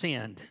ever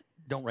sinned?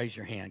 Don't raise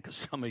your hand because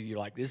some of you are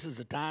like, this is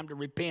a time to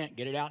repent.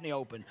 Get it out in the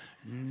open.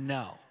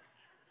 No.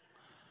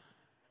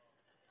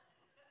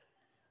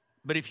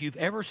 But if you've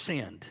ever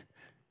sinned,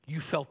 you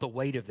felt the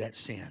weight of that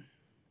sin.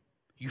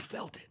 You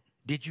felt it.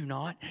 Did you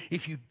not?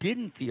 If you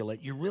didn't feel it,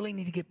 you really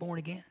need to get born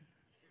again.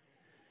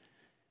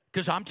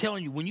 Because I'm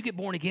telling you, when you get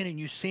born again and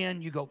you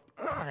sin, you go,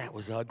 oh, that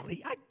was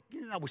ugly.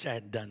 I wish I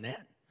hadn't done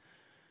that.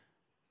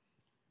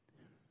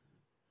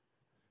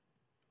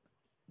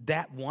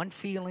 That one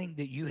feeling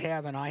that you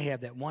have and I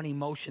have, that one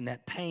emotion,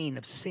 that pain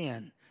of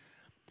sin,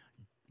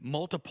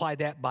 multiply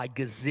that by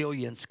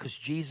gazillions because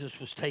Jesus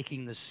was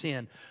taking the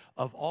sin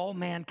of all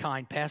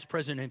mankind, past,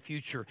 present, and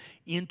future,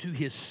 into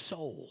his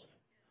soul.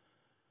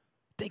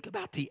 Think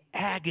about the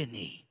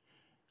agony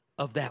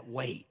of that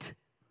weight.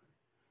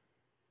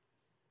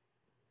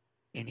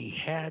 And he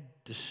had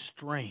the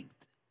strength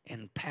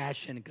and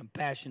passion and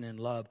compassion and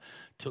love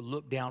to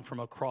look down from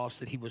a cross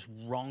that he was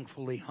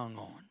wrongfully hung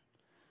on.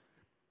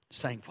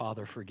 saying,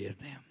 Father, forgive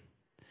them.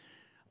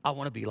 I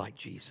want to be like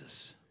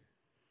Jesus.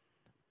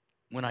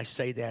 When I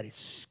say that, it's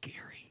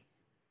scary.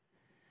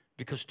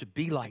 Because to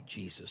be like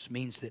Jesus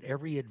means that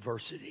every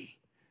adversity,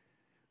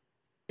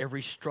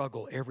 every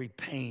struggle, every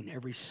pain,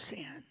 every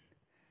sin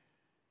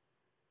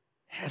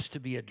has to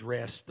be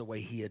addressed the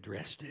way he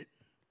addressed it.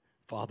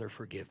 Father,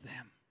 forgive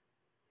them.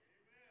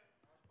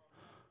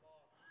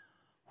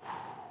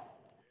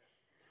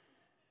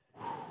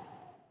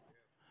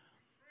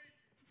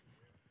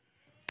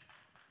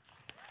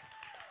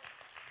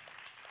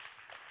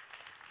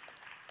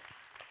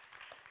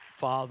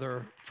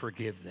 Father,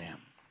 forgive them.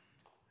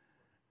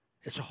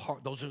 It's a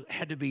hard,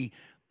 had to be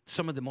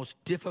some of the most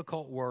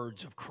difficult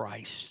words of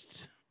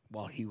Christ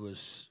while he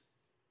was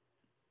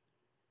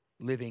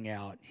living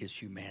out his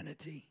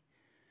humanity.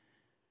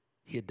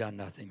 He had done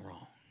nothing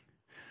wrong.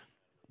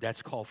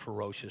 That's called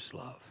ferocious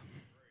love.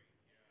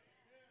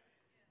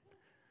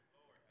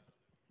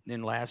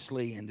 Then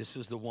lastly, and this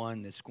is the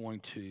one that's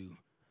going to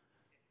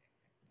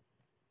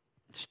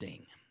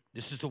sting.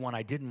 This is the one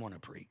I didn't want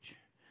to preach.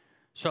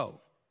 So,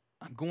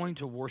 I'm going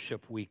to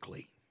worship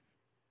weekly.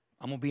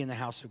 I'm going to be in the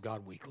house of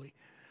God weekly.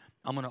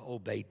 I'm going to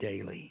obey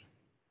daily.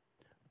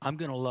 I'm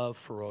going to love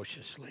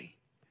ferociously.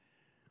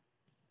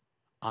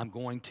 I'm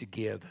going to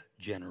give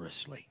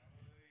generously.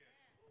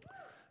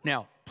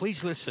 Now,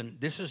 please listen.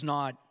 This is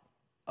not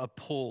a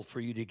pull for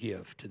you to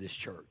give to this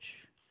church.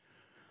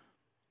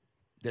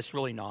 That's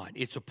really not.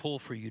 It's a pull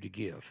for you to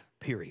give,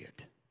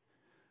 period.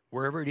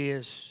 Wherever it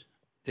is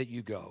that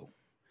you go.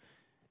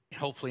 And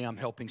hopefully I'm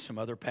helping some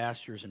other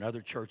pastors and other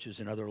churches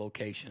and other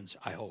locations,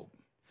 I hope.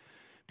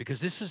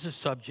 Because this is a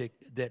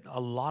subject that a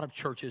lot of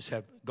churches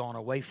have gone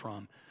away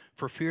from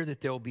for fear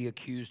that they'll be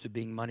accused of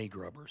being money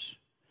grubbers.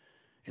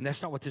 And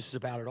that's not what this is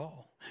about at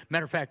all.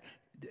 Matter of fact,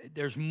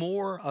 there's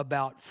more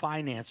about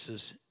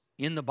finances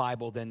in the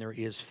Bible than there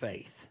is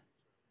faith.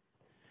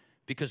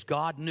 Because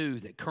God knew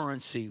that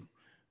currency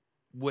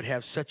would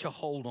have such a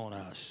hold on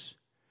us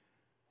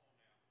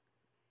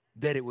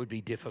that it would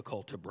be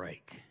difficult to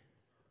break.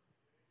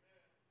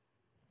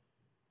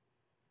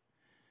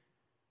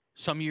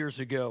 Some years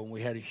ago, when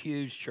we had a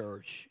huge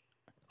church,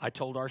 I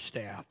told our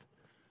staff,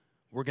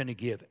 we're going to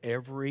give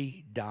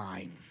every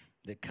dime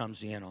that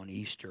comes in on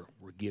Easter,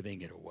 we're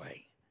giving it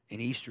away.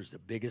 And Easter's the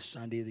biggest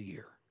Sunday of the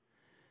year.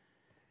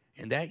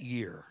 And that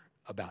year,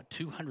 about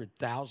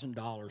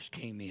 $200,000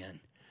 came in,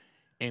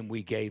 and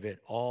we gave it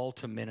all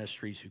to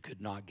ministries who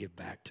could not give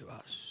back to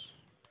us.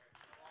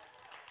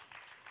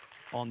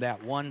 On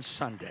that one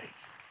Sunday.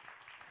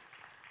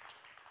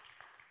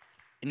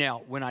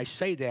 Now, when I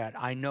say that,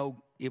 I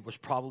know it was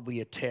probably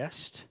a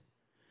test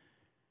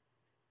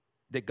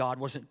that God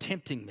wasn't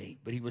tempting me,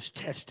 but he was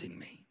testing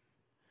me.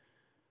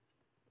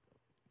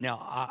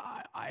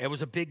 Now, it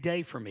was a big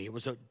day for me. It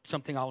was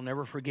something I'll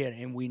never forget,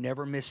 and we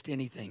never missed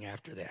anything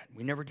after that.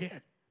 We never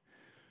did.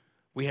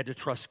 We had to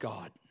trust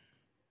God.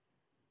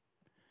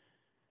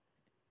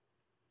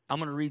 I'm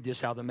going to read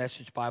this out of the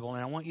Message Bible,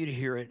 and I want you to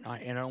hear it,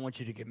 and I don't want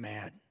you to get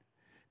mad,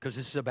 because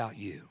this is about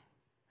you.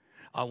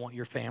 I want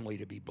your family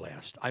to be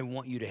blessed. I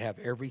want you to have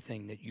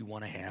everything that you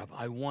want to have.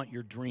 I want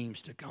your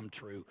dreams to come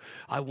true.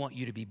 I want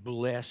you to be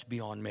blessed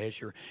beyond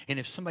measure. And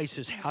if somebody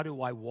says, how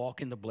do I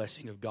walk in the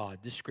blessing of God?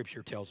 This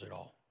scripture tells it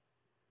all.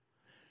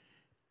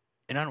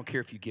 And I don't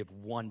care if you give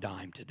one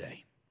dime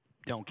today.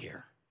 Don't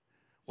care.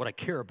 What I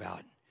care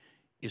about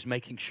is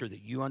making sure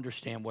that you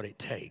understand what it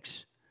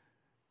takes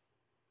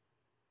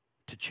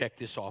to check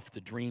this off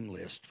the dream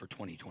list for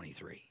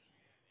 2023.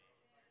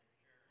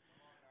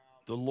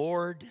 The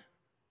Lord...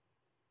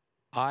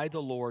 I,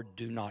 the Lord,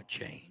 do not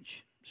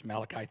change. It's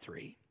Malachi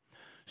 3.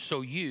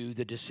 So you,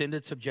 the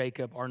descendants of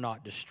Jacob, are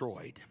not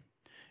destroyed.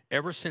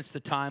 Ever since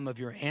the time of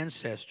your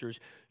ancestors,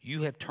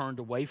 you have turned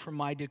away from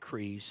my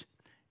decrees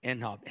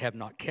and have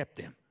not kept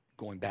them,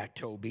 going back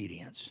to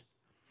obedience.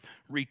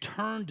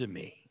 Return to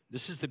me.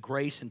 This is the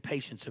grace and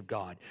patience of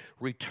God.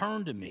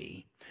 Return to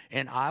me,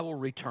 and I will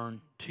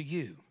return to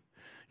you.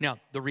 Now,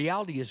 the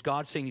reality is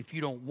God saying, if you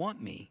don't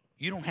want me,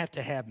 you don't have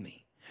to have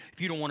me. If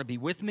you don't want to be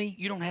with me,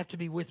 you don't have to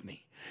be with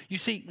me. You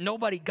see,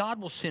 God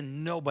will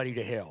send nobody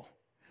to hell,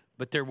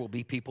 but there will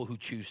be people who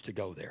choose to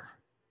go there.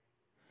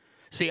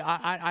 See,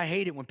 I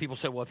hate it when people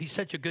say, well, if he's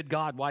such a good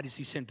God, why does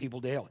he send people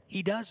to hell?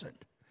 He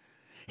doesn't.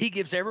 He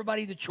gives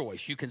everybody the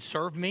choice. You can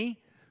serve me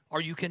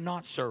or you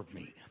cannot serve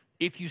me.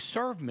 If you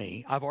serve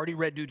me, I've already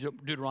read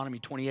Deuteronomy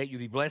 28, you'll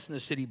be blessed in the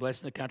city,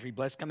 blessed in the country,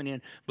 blessed coming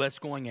in, blessed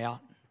going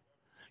out.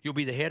 You'll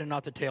be the head and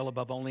not the tail,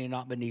 above only and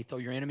not beneath. Though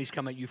your enemies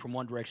come at you from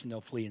one direction, they'll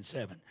flee in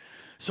seven.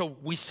 So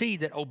we see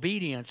that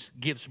obedience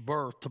gives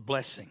birth to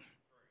blessing.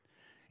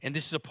 And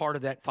this is a part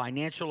of that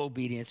financial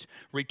obedience.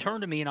 Return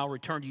to me and I'll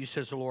return to you,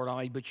 says the Lord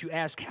Almighty. But you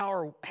ask,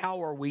 how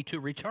are we to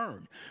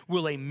return?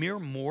 Will a mere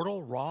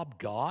mortal rob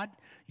God?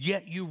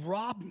 Yet you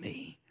rob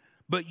me.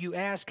 But you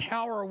ask,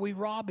 how are we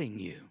robbing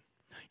you?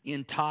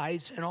 In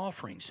tithes and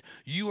offerings.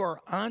 You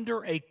are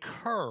under a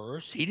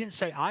curse. He didn't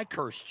say, I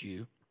cursed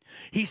you.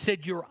 He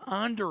said, you're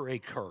under a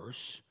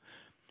curse,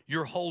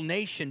 your whole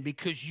nation,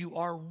 because you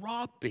are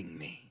robbing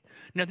me.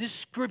 Now, this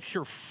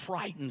scripture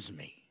frightens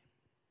me.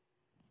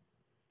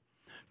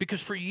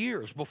 Because for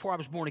years, before I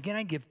was born again, I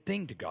didn't give a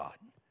thing to God,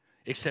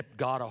 except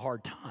God a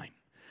hard time.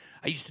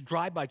 I used to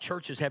drive by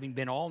churches, having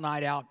been all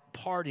night out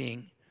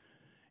partying,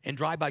 and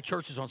drive by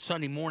churches on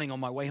Sunday morning on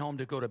my way home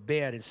to go to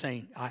bed and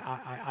saying,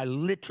 I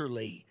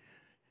literally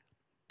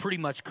pretty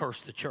much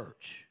cursed the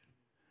church.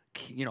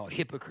 You know,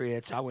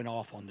 hypocrites, I went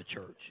off on the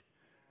church.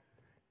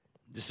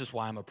 This is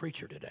why I'm a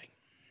preacher today.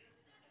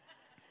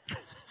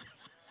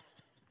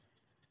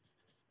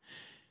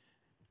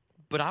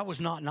 But I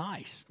was not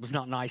nice. I was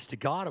not nice to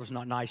God. I was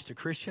not nice to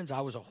Christians.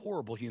 I was a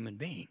horrible human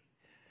being.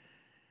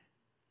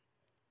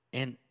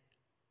 And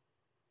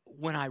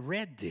when I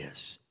read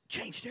this, it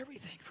changed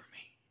everything for me.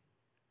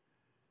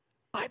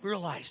 I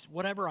realized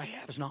whatever I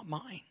have is not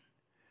mine.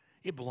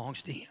 It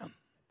belongs to Him.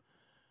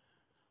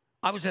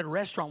 I was at a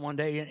restaurant one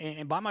day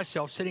and by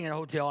myself, sitting in a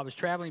hotel. I was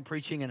traveling,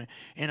 preaching, and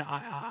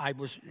I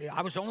was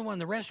the only one in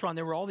the restaurant.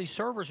 There were all these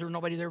servers. There was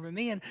nobody there but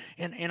me. And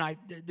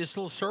this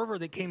little server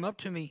that came up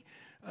to me,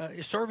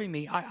 serving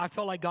me, I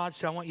felt like God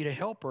said, I want you to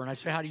help her. And I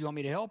said, how do you want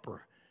me to help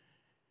her?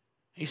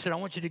 He said, I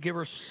want you to give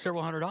her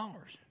several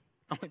 $100s.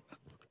 I went,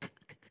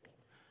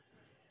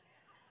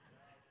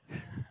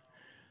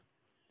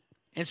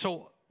 and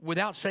so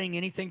without saying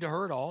anything to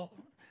her at all,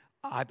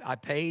 I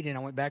paid and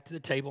I went back to the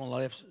table and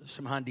left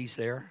some hundies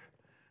there.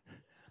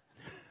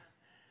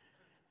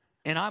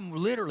 And I'm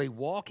literally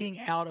walking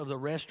out of the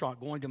restaurant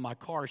going to my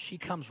car. She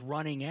comes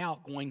running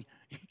out going,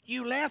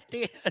 you left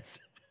this.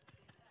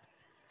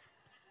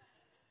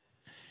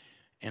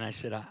 And I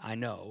said, I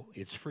know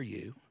it's for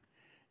you.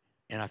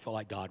 And I felt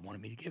like God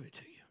wanted me to give it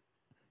to you.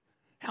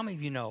 How many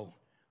of you know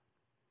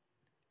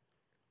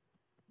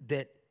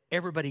that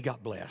everybody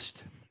got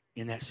blessed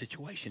in that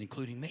situation,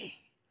 including me?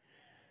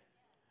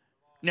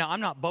 Now,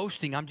 I'm not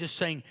boasting. I'm just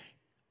saying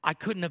I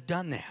couldn't have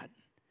done that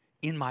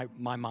in my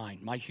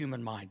mind, my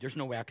human mind. There's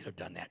no way I could have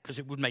done that because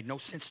it would make no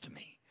sense to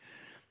me.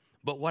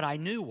 But what I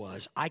knew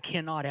was I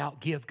cannot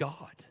outgive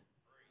God.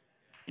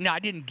 Now, I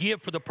didn't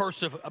give for the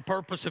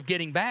purpose of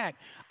getting back.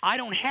 I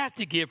don't have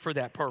to give for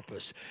that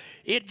purpose.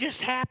 It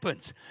just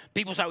happens.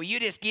 People say, well, you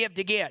just give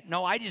to get.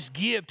 No, I just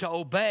give to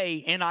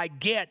obey, and I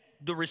get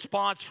the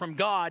response from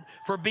God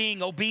for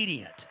being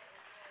obedient.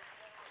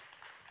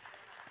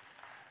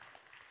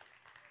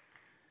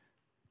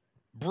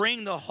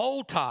 Bring the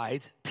whole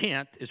tithe,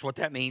 tenth is what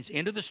that means,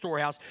 into the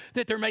storehouse,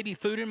 that there may be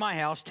food in my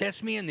house.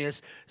 Test me in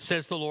this,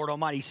 says the Lord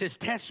Almighty. He says,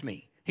 test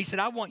me. He said,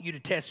 I want you to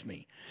test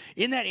me.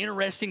 Isn't that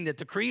interesting that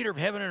the creator of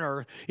heaven and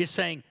earth is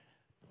saying,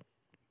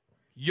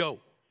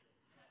 yo.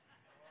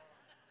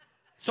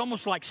 It's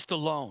almost like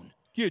Stallone.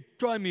 Yeah,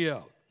 try me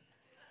out.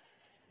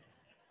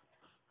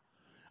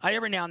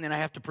 Every now and then I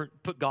have to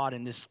put God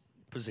in this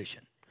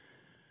position.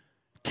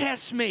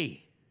 Test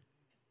me,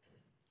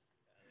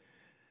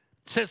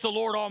 says the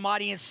Lord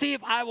Almighty, and see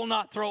if I will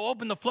not throw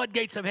open the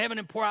floodgates of heaven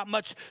and pour out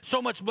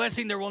so much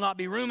blessing there will not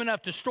be room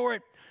enough to store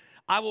it.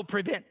 I will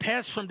prevent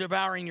pests from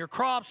devouring your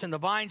crops, and the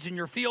vines in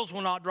your fields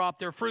will not drop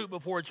their fruit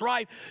before it's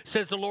ripe,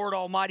 says the Lord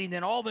Almighty.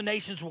 Then all the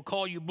nations will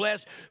call you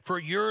blessed, for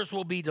yours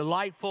will be a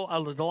delightful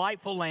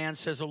land,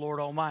 says the Lord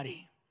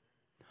Almighty.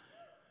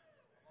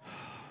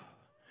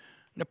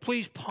 Now,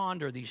 please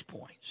ponder these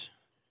points.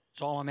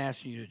 That's all I'm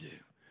asking you to do.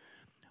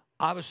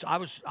 I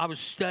was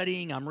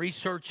studying, I'm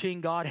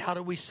researching, God, how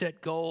do we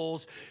set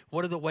goals?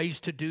 What are the ways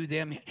to do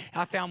them?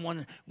 I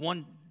found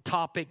one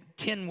topic,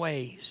 10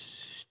 ways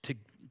to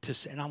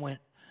and I went,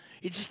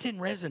 it just didn't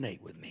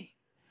resonate with me.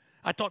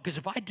 I thought, because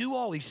if I do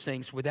all these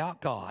things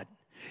without God,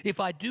 if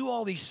I do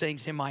all these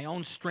things in my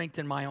own strength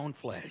and my own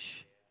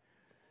flesh,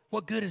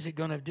 what good is it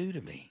going to do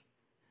to me?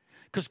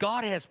 Because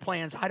God has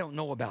plans I don't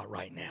know about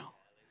right now.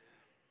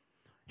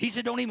 He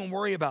said, don't even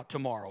worry about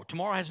tomorrow.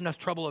 Tomorrow has enough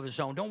trouble of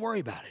its own. Don't worry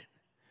about it.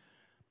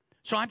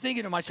 So I'm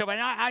thinking to myself, and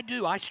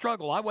I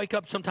struggle. I wake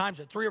up sometimes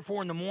at 3 or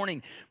 4 in the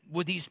morning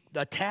with these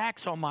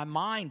attacks on my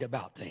mind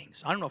about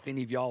things. I don't know if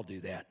any of y'all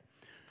do that.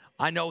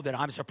 I know that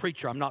I'm as a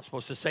preacher, I'm not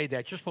supposed to say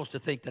that. You're supposed to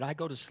think that I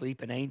go to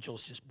sleep and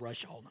angels just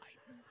brush all night.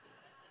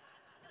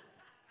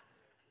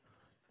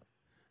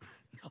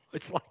 No,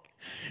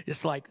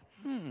 it's like,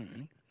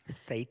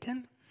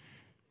 Satan?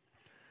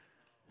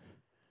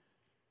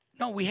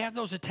 No, we have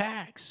those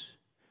attacks.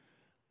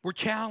 We're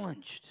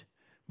challenged.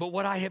 But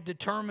what I have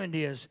determined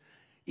is,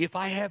 if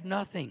I have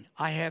nothing,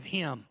 I have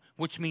Him,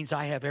 which means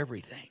I have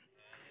everything.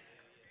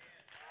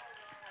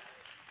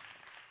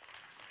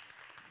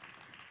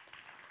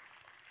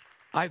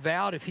 I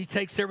vowed if He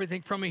takes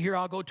everything from me here,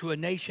 I'll go to a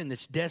nation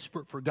that's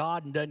desperate for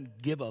God and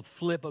doesn't give a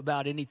flip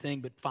about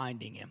anything but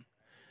finding Him.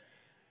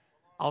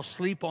 I'll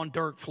sleep on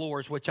dirt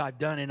floors, which I've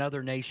done in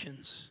other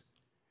nations.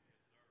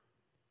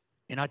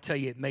 And I tell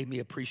you, it made me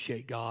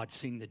appreciate God,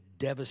 seeing the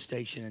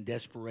devastation and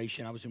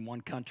desperation. I was in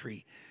one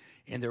country,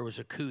 and there was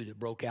a coup that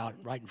broke out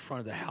right in front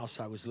of the house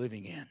I was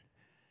living in.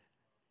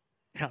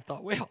 And I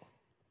thought, well,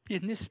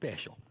 isn't this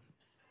special?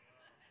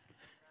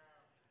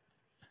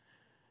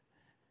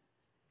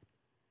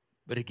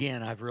 But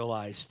again, I've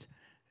realized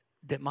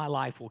that my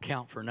life will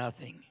count for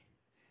nothing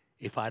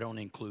if I don't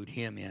include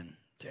Him in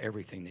to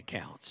everything that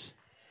counts.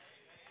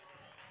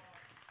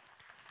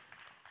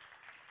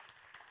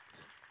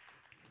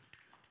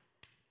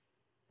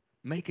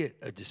 make it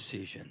a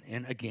decision.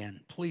 And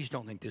again, please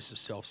don't think this is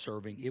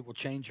self-serving. It will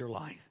change your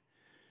life.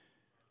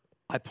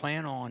 I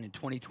plan on, in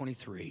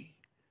 2023,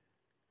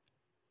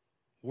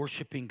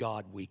 worshiping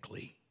God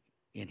weekly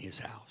in his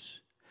house.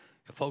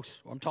 Now, folks,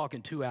 I'm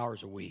talking 2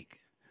 hours a week.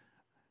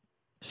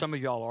 Some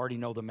of y'all already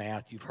know the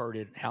math. You've heard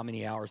it, how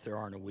many hours there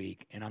are in a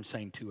week. And I'm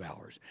saying 2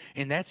 hours.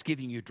 And that's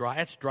giving you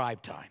that's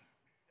drive time.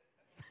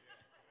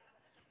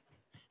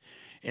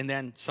 And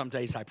then some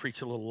days I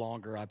preach a little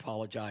longer. I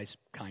apologize,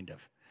 kind of.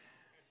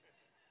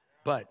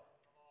 But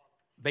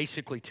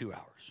basically 2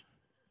 hours.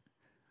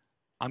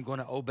 I'm going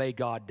to obey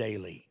God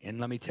daily. And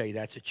let me tell you,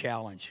 that's a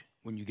challenge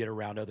when you get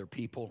around other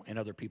people and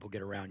other people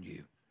get around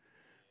you.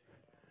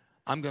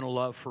 I'm going to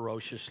love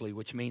ferociously,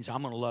 which means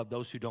I'm going to love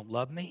those who don't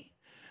love me.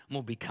 I'm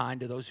going to be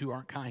kind to those who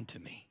aren't kind to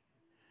me.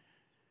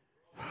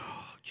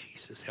 Oh,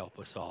 Jesus, help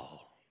us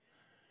all.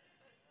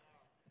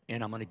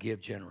 And I'm going to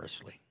give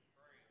generously.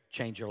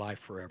 Change your life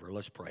forever.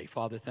 Let's pray.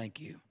 Father,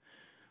 thank you.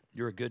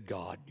 You're a good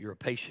God. You're a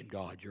patient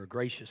God. You're a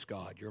gracious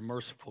God. You're a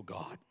merciful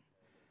God.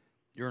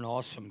 You're an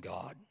awesome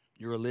God.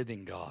 You're a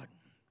living God.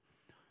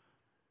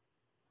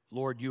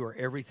 Lord, you are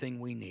everything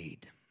we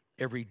need.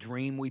 Every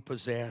dream we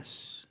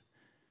possess,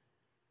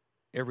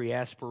 every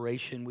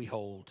aspiration we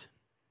hold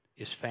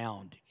is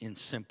found in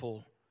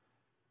simple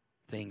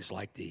things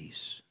like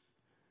these.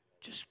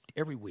 Just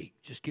every week,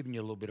 just giving you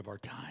a little bit of our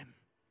time.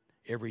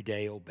 Every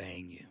day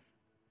obeying you.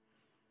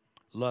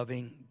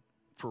 Loving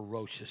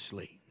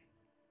ferociously.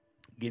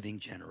 Giving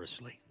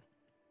generously.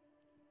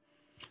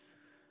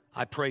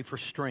 I pray for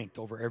strength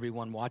over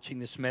everyone watching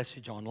this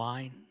message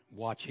online,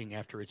 watching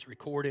after it's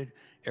recorded,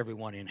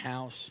 everyone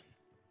in-house.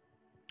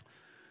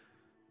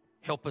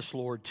 Help us,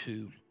 Lord,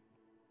 to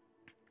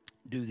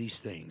do these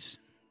things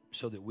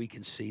so that we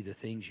can see the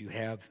things you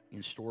have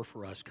in store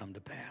for us come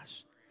to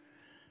pass.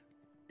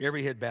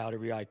 Every head bowed,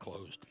 every eye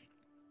closed.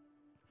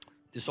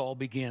 This all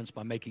begins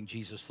by making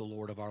Jesus the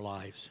Lord of our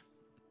lives.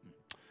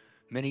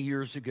 Many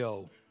years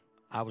ago,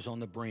 I was on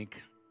the brink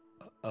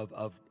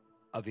of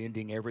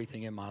ending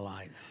everything in my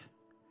life.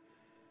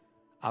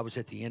 I was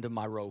at the end of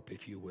my rope,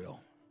 if you will.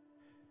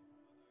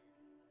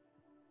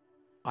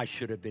 I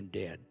should have been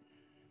dead.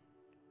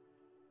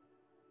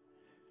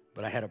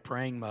 But I had a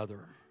praying mother,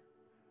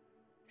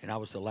 and I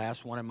was the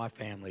last one in my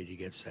family to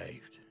get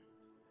saved.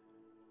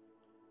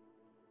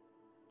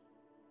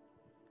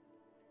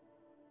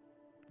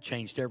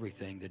 Changed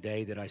everything the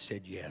day that I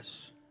said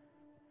yes.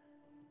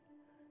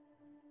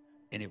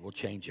 And it will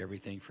change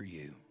everything for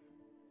you.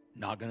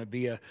 Not going to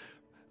be a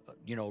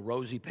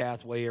rosy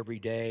pathway every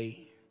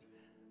day.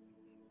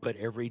 But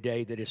every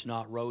day that it's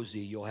not rosy,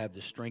 you'll have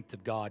the strength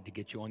of God to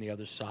get you on the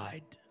other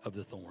side of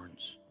the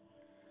thorns.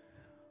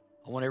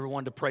 I want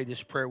everyone to pray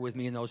this prayer with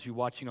me, and those of you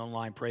watching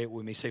online, pray it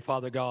with me. Say,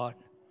 Father God,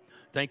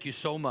 thank you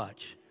so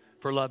much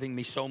for loving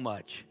me so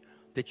much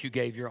that you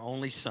gave your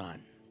only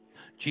Son.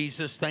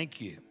 Jesus,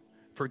 thank you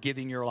for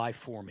giving your life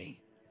for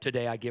me.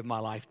 Today I give my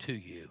life to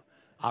you.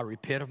 I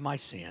repent of my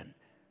sin.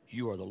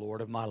 You are the Lord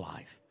of my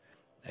life.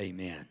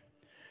 Amen.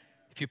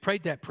 If you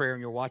prayed that prayer and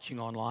you're watching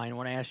online, I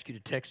want to ask you to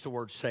text the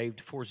word SAVED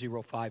to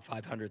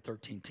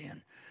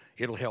 405-500-1310.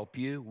 It'll help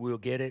you. We'll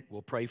get it.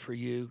 We'll pray for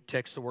you.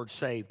 Text the word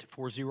SAVED to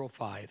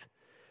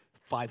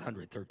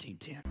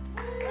 405-500-1310.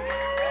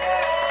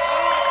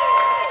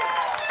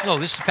 Hello,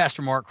 this is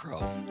Pastor Mark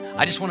Crow.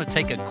 I just want to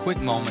take a quick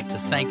moment to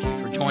thank you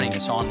for joining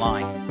us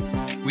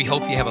online. We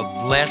hope you have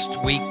a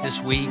blessed week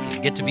this week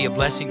and get to be a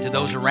blessing to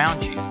those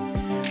around you.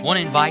 I want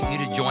to invite you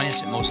to join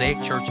us at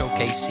Mosaic Church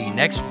OKC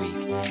next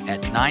week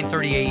at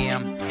 9:30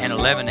 a.m. and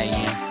 11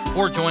 a.m.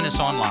 or join us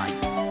online.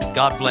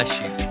 God bless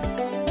you.